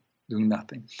nothing.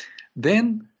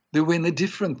 Then they were in a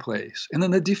different place and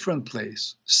in a different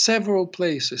place, several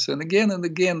places. And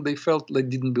again, they felt they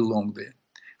didn't belong there.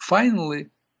 Finally,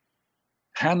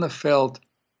 Hannah felt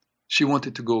she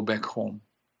wanted to go back home.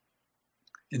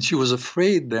 And she was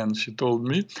afraid then, she told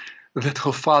me, that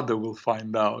her father will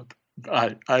find out.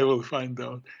 I will find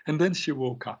out. And then she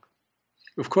woke up.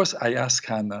 Of course, I asked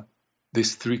Hannah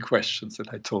these 3 questions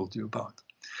that I told you about.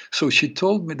 So she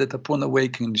told me that upon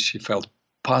awakening, she felt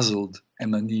puzzled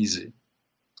and uneasy.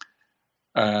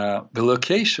 The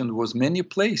location was many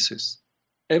places,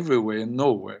 everywhere and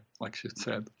nowhere, like she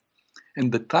said. And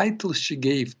the title she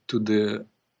gave to the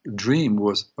dream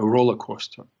was a roller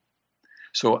coaster.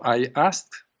 So I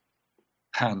asked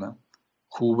Hannah,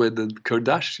 who were the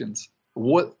Kardashians,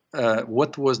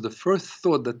 what was the first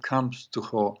thought that comes to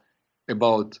her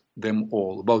about them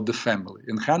all, about the family?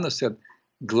 And Hannah said,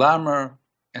 glamour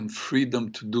and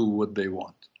freedom to do what they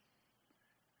want.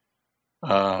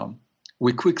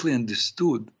 We quickly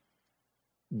understood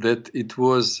that it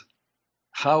was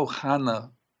how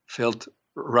Hannah felt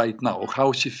right now, or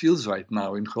how she feels right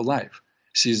now in her life.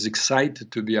 She's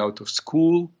excited to be out of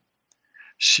school.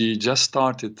 She just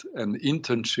started an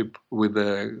internship with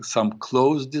some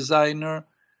clothes designer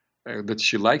that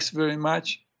she likes very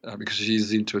much because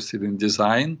she's interested in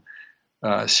design.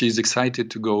 She's excited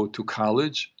to go to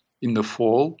college in the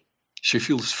fall. She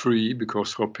feels free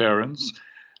because her parents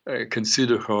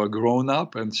consider her a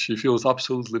grown-up, and she feels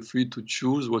absolutely free to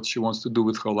choose what she wants to do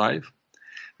with her life.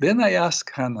 Then I asked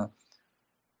Hannah,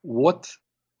 what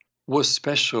was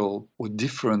special or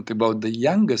different about the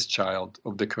youngest child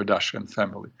of the Kardashian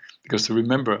family? Because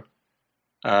remember,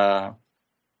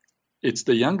 it's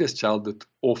the youngest child that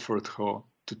offered her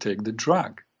to take the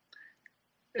drug.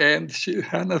 And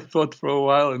Hannah thought for a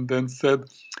while and then said,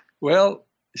 well,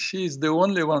 she's the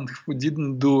only one who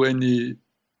didn't do any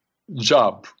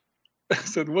job. I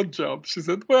said, what job? She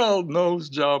said, well, nose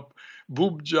job,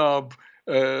 boob job,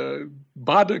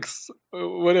 buttocks,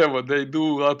 whatever. They do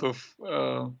a lot of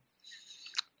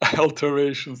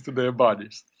alterations to their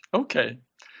bodies. Okay,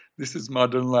 this is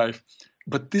modern life.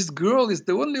 But this girl is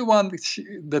the only one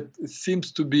that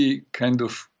seems to be kind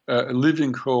of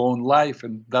living her own life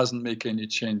and doesn't make any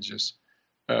changes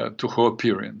to her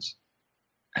appearance.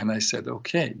 And I said,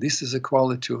 okay, this is a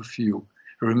quality of you.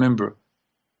 Remember,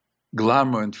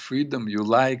 glamour and freedom, you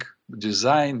like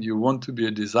design, you want to be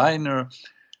a designer,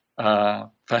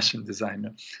 fashion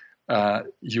designer.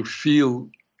 You feel,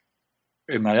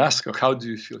 and I asked her, how do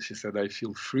you feel? She said, I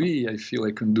feel free, I feel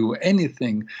I can do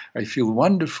anything, I feel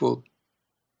wonderful.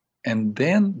 And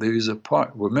then there is a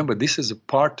part, remember, this is a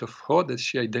part of her that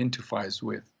she identifies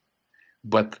with.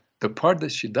 But the part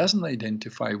that she doesn't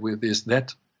identify with is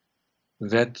that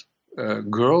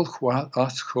girl who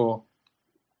asked her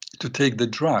to take the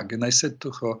drug. And I said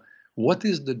to her, what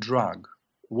is the drug?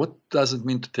 What does it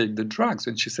mean to take the drugs?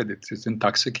 And she said, it's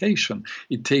intoxication.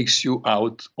 It takes you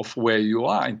out of where you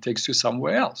are and takes you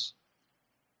somewhere else.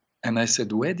 And I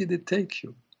said, where did it take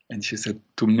you? And she said,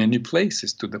 to many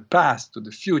places, to the past, to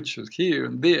the future, here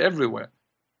and there, everywhere.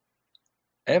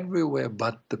 Everywhere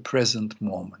but the present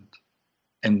moment.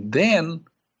 And then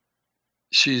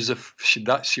she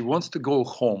wants to go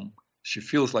home. She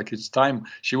feels like it's time.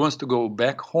 She wants to go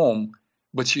back home,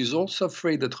 but she's also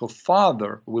afraid that her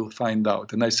father will find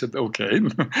out. And I said, okay,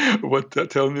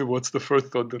 tell me what's the first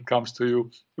thought that comes to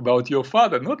you about your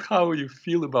father? Not how you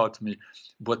feel about me,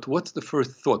 but what's the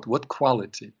first thought? What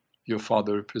quality your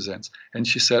father represents? And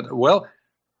she said, well,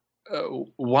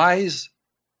 wise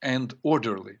and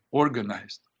orderly,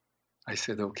 organized. I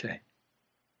said, okay.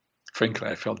 Frankly,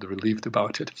 I felt relieved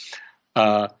about it.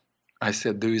 I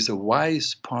said, there is a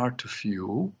wise part of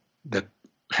you that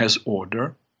has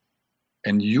order,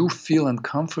 and you feel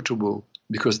uncomfortable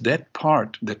because that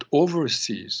part that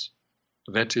oversees,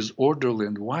 that is orderly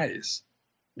and wise,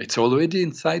 it's already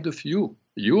inside of you.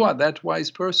 You are that wise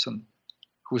person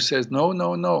who says, no,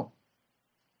 no, no.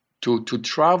 To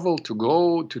travel, to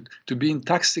go, to be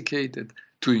intoxicated,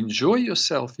 to enjoy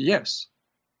yourself, yes.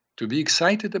 To be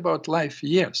excited about life,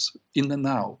 yes, in the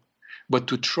now. But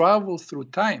to travel through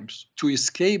times, to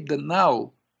escape the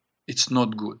now, it's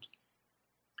not good.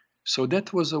 So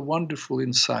that was a wonderful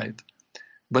insight.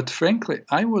 But frankly,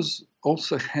 I was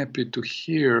also happy to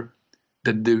hear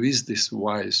that there is this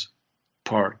wise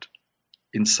part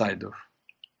inside of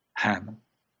Hannah.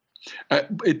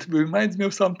 It reminds me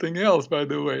of something else, by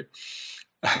the way.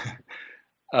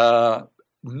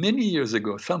 Many years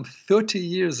ago, some 30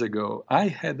 years ago, I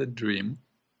had a dream.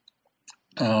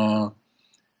 30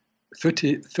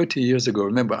 years ago,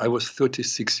 remember, I was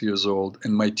 36 years old,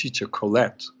 and my teacher,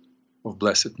 Colette, of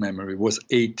blessed memory, was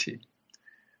 80.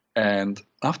 And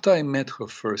after I met her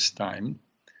first time,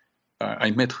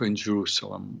 I met her in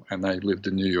Jerusalem, and I lived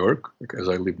in New York, as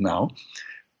I live now.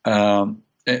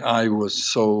 I was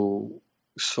so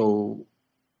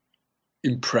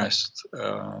impressed,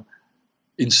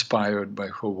 inspired by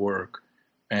her work,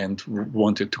 and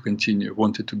wanted to continue,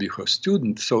 wanted to be her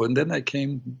student. So, and then I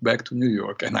came back to New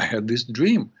York, and I had this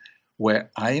dream where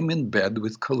I am in bed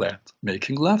with Colette,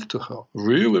 making love to her,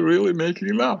 really, really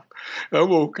making love. I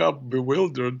woke up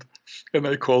bewildered, and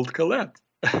I called Colette.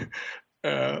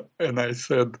 And I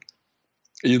said,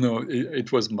 you know,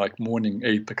 it was like morning,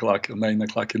 8 o'clock, 9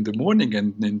 o'clock in the morning,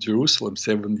 and in Jerusalem,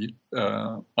 7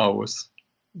 hours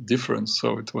difference,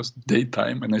 so it was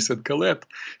daytime. And I said, Colette,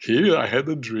 here I had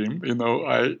a dream, you know,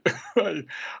 I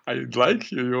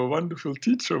like you, you're a wonderful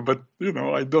teacher, but, you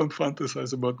know, I don't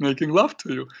fantasize about making love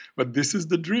to you, but this is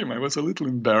the dream. I was a little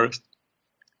embarrassed.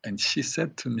 And she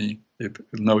said to me,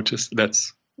 notice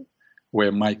that's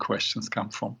where my questions come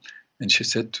from. And she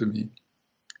said to me,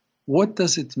 what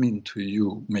does it mean to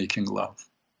you making love?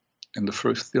 And the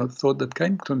first thought that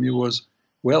came to me was,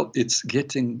 well, it's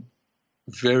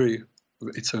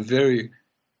a very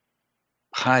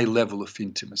high level of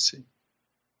intimacy.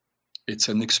 It's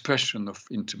an expression of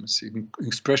intimacy, an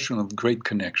expression of great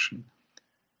connection.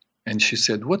 And she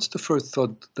said, what's the first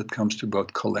thought that comes to you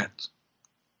about Colette?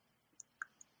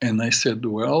 And I said,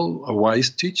 well, a wise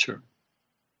teacher.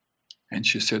 And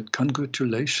she said,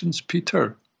 congratulations,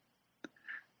 Peter.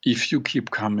 If you keep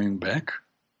coming back,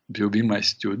 you'll be my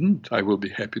student. I will be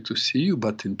happy to see you.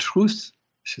 But in truth,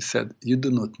 she said, you do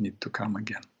not need to come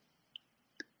again,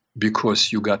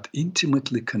 because you got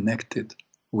intimately connected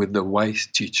with the wise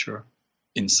teacher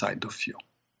inside of you.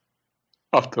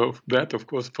 After that, of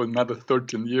course, for another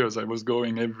 13 years, I was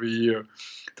going every year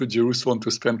to Jerusalem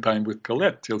to spend time with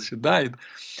Colette till she died.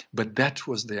 But that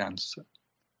was the answer.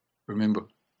 Remember,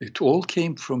 it all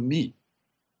came from me.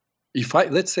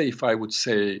 Let's say if I would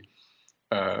say,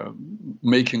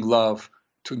 making love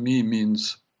to me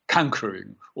means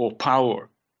conquering or power,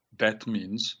 that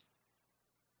means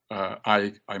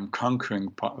I'm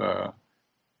conquering a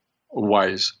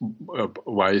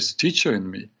wise teacher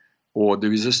in me, or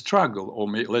there is a struggle, or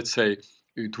let's say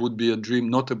it would be a dream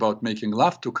not about making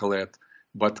love to Colette,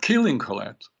 but killing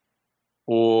Colette,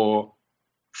 or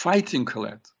fighting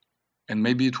Colette. And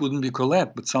maybe it wouldn't be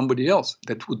Colette, but somebody else.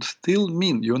 That would still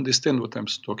mean, you understand what I'm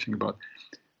talking about.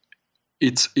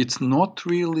 It's not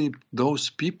really those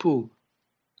people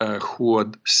who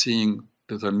are seeing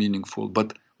that are meaningful,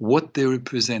 but what they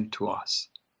represent to us.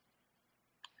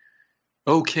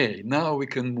 Okay, now we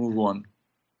can move on.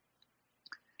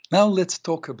 Now let's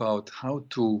talk about how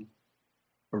to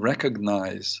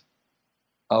recognize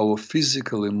our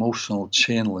physical, emotional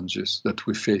challenges that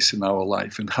we face in our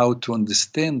life, and how to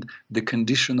understand the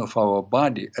condition of our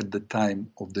body at the time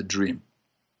of the dream.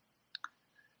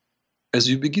 As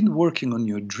you begin working on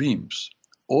your dreams,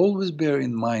 always bear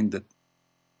in mind that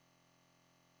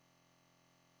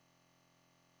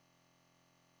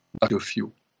of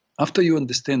you. After you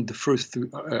understand the first three,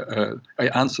 I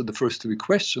answered the first three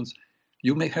questions,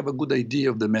 you may have a good idea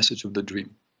of the message of the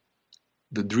dream.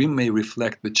 The dream may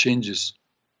reflect the changes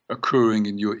occurring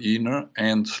in your inner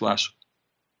and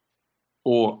 /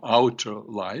 or outer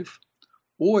life,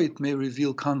 or it may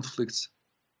reveal conflicts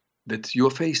that you're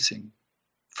facing.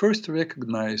 First,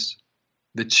 recognize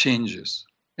the changes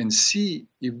and see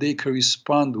if they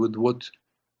correspond with what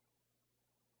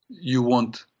you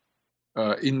want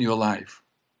in your life.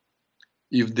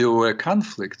 If there were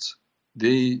conflicts,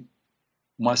 they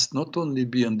must not only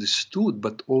be understood,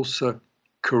 but also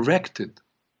corrected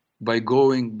by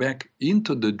going back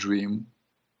into the dream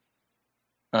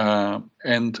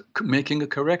and making a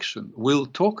correction. We'll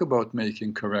talk about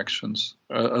making corrections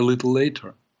a little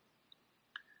later.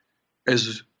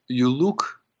 As you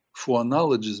look for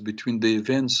analogies between the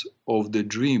events of the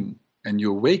dream and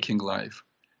your waking life,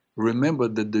 remember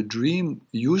that the dream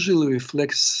usually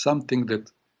reflects something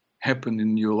that happened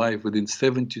in your life within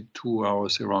 72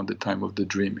 hours around the time of the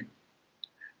dreaming.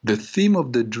 The theme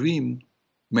of the dream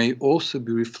may also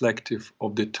be reflective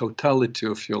of the totality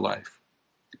of your life.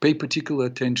 Pay particular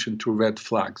attention to red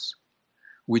flags,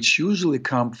 which usually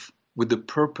come with the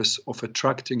purpose of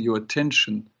attracting your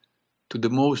attention to the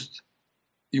most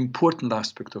important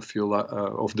aspect of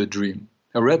of the dream.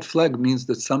 A red flag means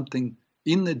that something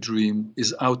in the dream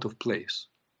is out of place.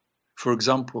 For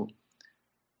example,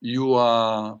 you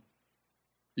are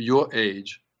your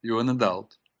age, you're an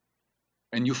adult,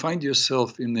 and you find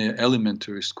yourself in the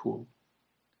elementary school.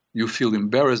 You feel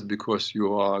embarrassed because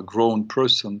you are a grown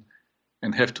person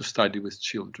and have to study with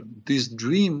children. This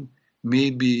dream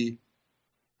may be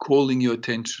calling your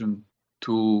attention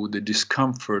to the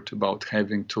discomfort about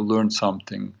having to learn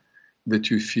something that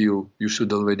you feel you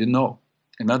should already know.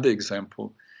 Another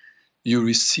example, you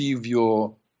receive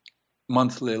your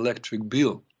monthly electric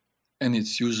bill, and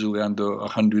it's usually under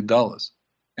 $100.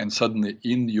 And suddenly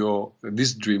in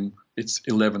this dream, it's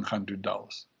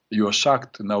 $1,100. You are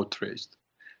shocked and outraged.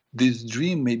 This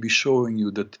dream may be showing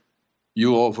you that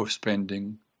you're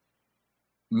overspending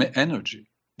energy,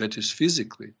 that is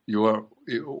physically, you are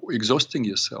exhausting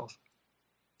yourself.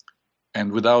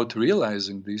 And without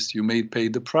realizing this, you may pay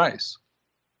the price.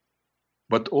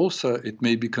 But also it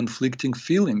may be conflicting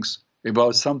feelings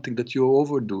about something that you're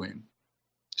overdoing.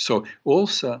 So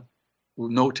also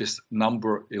notice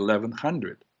number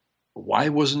 1,100. Why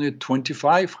wasn't it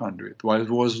 2,500? Why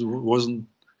wasn't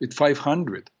it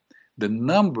 500? The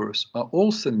numbers are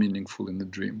also meaningful in the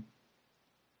dream.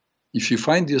 If you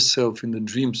find yourself in the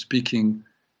dream speaking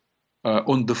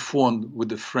on the phone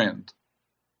with a friend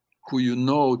who you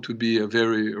know to be a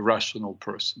very rational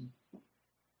person,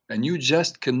 and you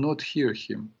just cannot hear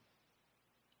him,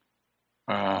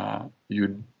 the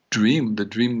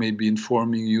dream may be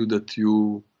informing you that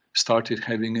you started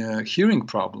having hearing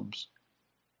problems.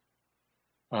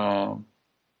 and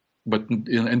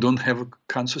don't have a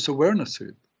conscious awareness of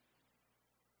it.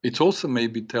 It also may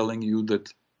be telling you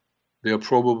that there are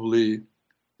probably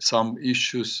some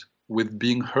issues with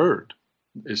being heard.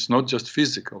 It's not just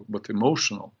physical, but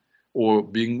emotional, or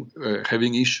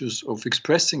having issues of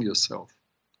expressing yourself.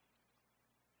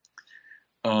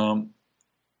 I'm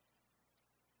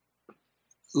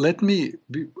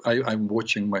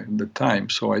watching the time,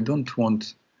 so I don't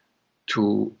want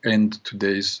to end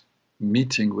today's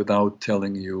meeting without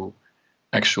telling you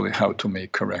actually how to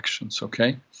make corrections,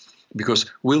 okay? Because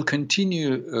we'll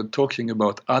continue talking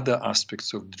about other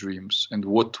aspects of dreams and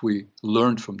what we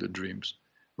learned from the dreams.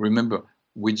 Remember,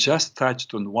 we just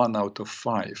touched on 1 out of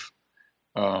 5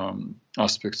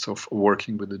 aspects of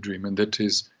working with the dream, and that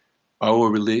is our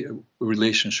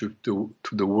relationship to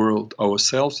the world,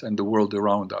 ourselves, and the world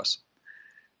around us.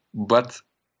 But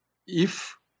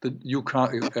if you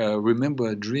can't remember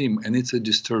a dream and it's a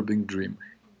disturbing dream,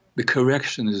 the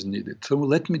correction is needed. So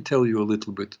let me tell you a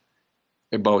little bit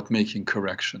about making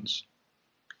corrections.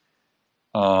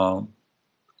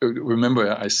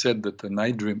 Remember, I said that the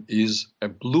night dream is a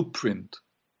blueprint,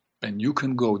 and you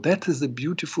can go. That is the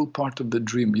beautiful part of the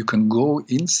dream. You can go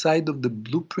inside of the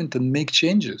blueprint and make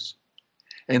changes.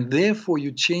 And therefore,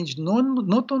 you change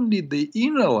not only the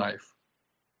inner life,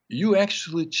 you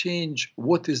actually change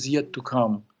what is yet to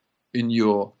come in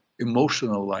your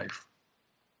emotional life.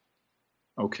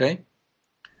 Okay?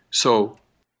 So,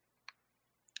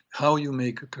 how you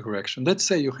make a correction? Let's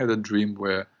say you had a dream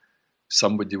where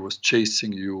somebody was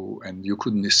chasing you and you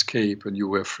couldn't escape and you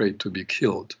were afraid to be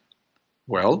killed.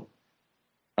 Well,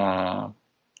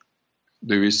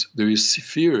 there is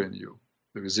fear in you.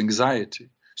 There is anxiety.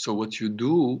 So what you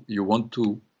do, you want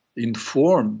to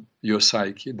inform your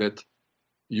psyche that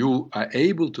you are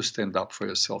able to stand up for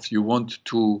yourself. You want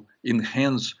to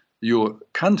enhance your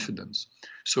confidence.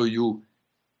 So you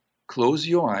close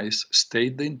your eyes,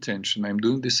 state the intention. I'm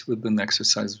doing this with an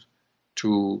exercise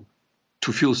to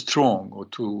feel strong, or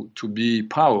to be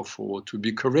powerful, or to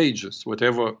be courageous,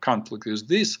 whatever conflict is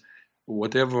this,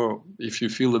 whatever, if you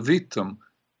feel a victim,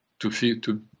 to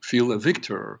feel a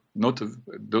victor.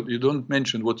 You don't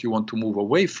mention what you want to move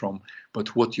away from,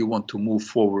 but what you want to move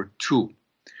forward to.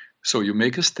 So you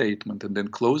make a statement and then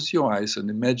close your eyes and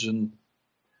imagine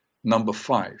number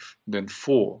 5, then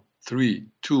 4, 3,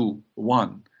 2,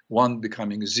 1, 1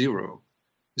 becoming 0,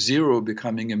 0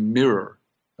 becoming a mirror,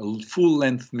 a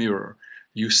full-length mirror.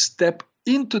 You step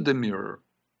into the mirror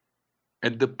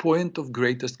at the point of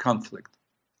greatest conflict,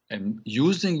 and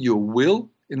using your will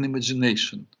and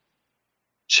imagination,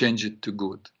 change it to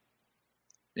good.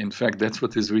 In fact, that's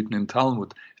what is written in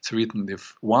Talmud. It's written,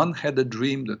 if one had a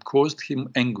dream that caused him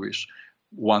anguish,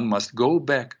 one must go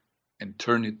back and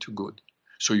turn it to good.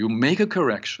 So you make a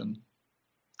correction,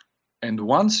 and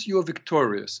once you're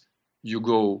victorious, you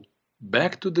go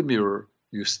back to the mirror,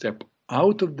 you step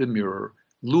out of the mirror,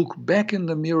 look back in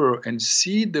the mirror and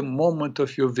see the moment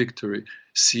of your victory.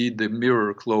 See the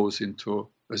mirror close into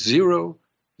a 0,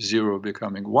 0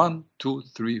 becoming 1, 2,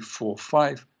 3, 4,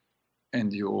 5,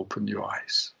 and you open your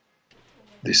eyes.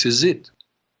 This is it.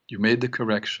 You made the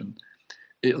correction.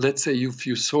 Let's say if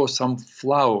you saw some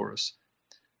flowers,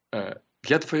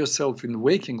 get for yourself in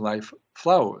waking life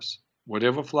flowers,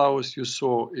 whatever flowers you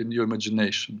saw in your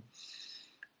imagination.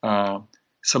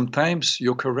 Sometimes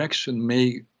your correction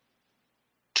may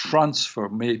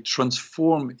transform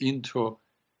into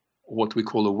what we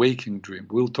call a waking dream.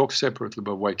 We'll talk separately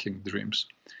about waking dreams.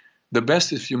 The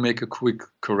best is if you make a quick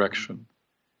correction.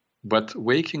 But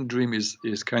waking dream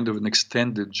is kind of an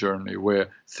extended journey where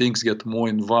things get more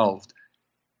involved.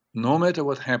 No matter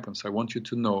what happens, I want you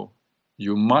to know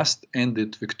you must end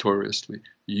it victoriously.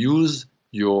 Use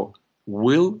your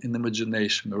will and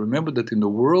imagination. Remember that in the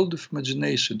world of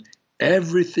imagination,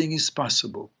 everything is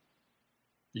possible.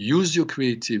 Use your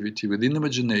creativity within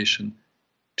imagination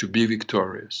to be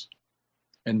victorious.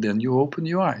 And then you open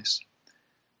your eyes.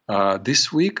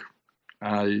 This week,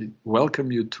 I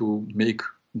welcome you to make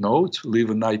notes, leave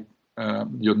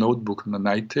your notebook on the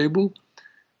night table,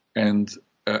 and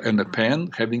a pen,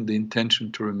 having the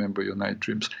intention to remember your night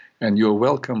dreams. And you're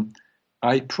welcome.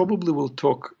 I probably will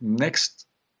talk next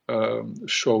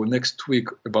week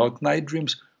about night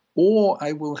dreams, or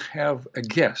I will have a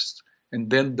guest, and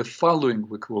then the following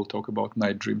week we'll talk about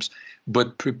night dreams.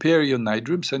 But prepare your night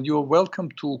dreams, and you're welcome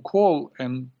to call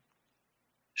and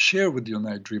share with your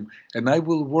night dream, and I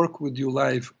will work with you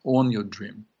live on your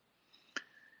dream.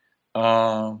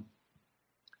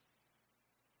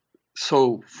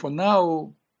 So for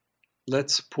now,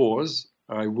 let's pause.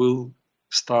 I will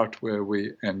start where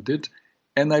we ended,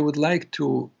 and I would like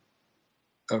to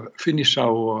finish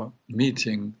our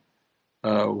meeting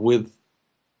with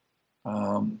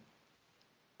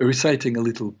reciting a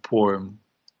little poem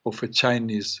of a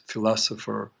Chinese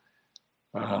philosopher,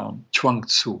 Chuang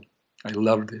Tzu. I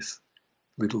love this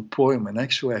little poem, and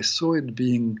actually I saw it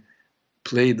being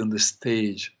played on the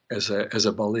stage as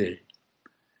a ballet.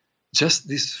 Just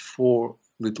these 4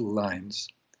 little lines.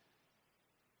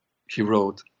 He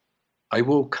wrote, "I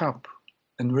woke up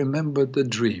and remembered a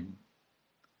dream.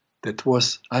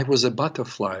 I was a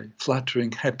butterfly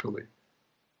fluttering happily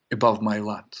above my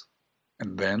lot.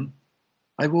 And then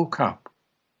I woke up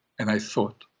and I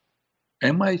thought,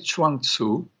 am I Chuang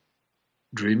Tzu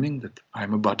dreaming that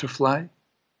I'm a butterfly?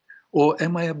 Or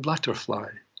am I a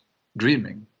butterfly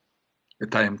dreaming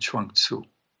that I am Chuang Tzu?"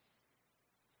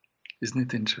 Isn't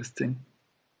it interesting?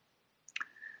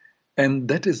 And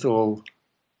that is all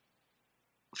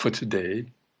for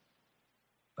today.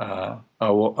 Our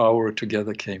hour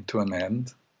together came to an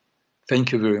end.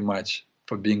 Thank you very much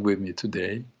for being with me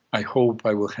today. I hope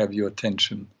I will have your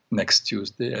attention next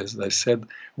Tuesday. As I said,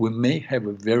 we may have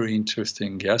a very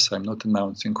interesting guest. I'm not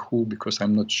announcing who because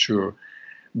I'm not sure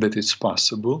that it's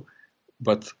possible.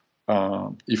 But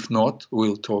if not,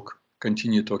 we'll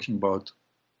continue talking about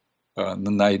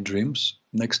the night dreams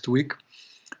next week.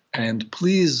 And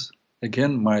please,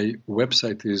 again, my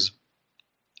website is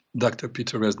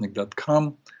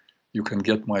drpeterreznik.com. You can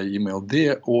get my email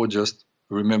there, or just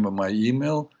remember my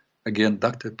email, again,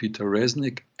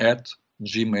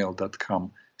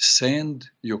 drpeterreznik@gmail.com. Send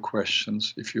your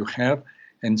questions if you have,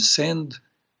 and send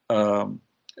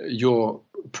your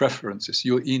preferences,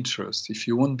 your interests. If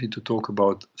you want me to talk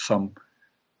about some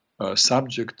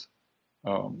subject,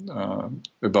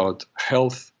 about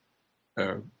health,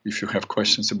 if you have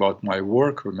questions about my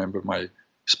work, remember my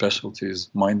specialty is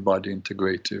mind-body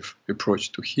integrative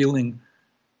approach to healing,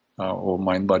 or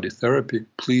mind-body therapy,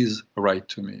 please write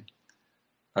to me.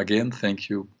 Again, thank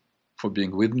you for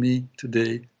being with me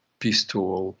today. Peace to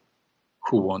all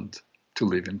who want to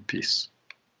live in peace.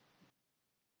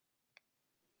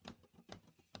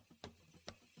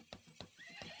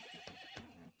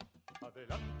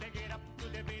 Adelante, get up to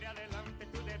the beat, adelante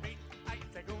to the beat, ay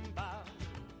segunda,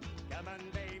 come on,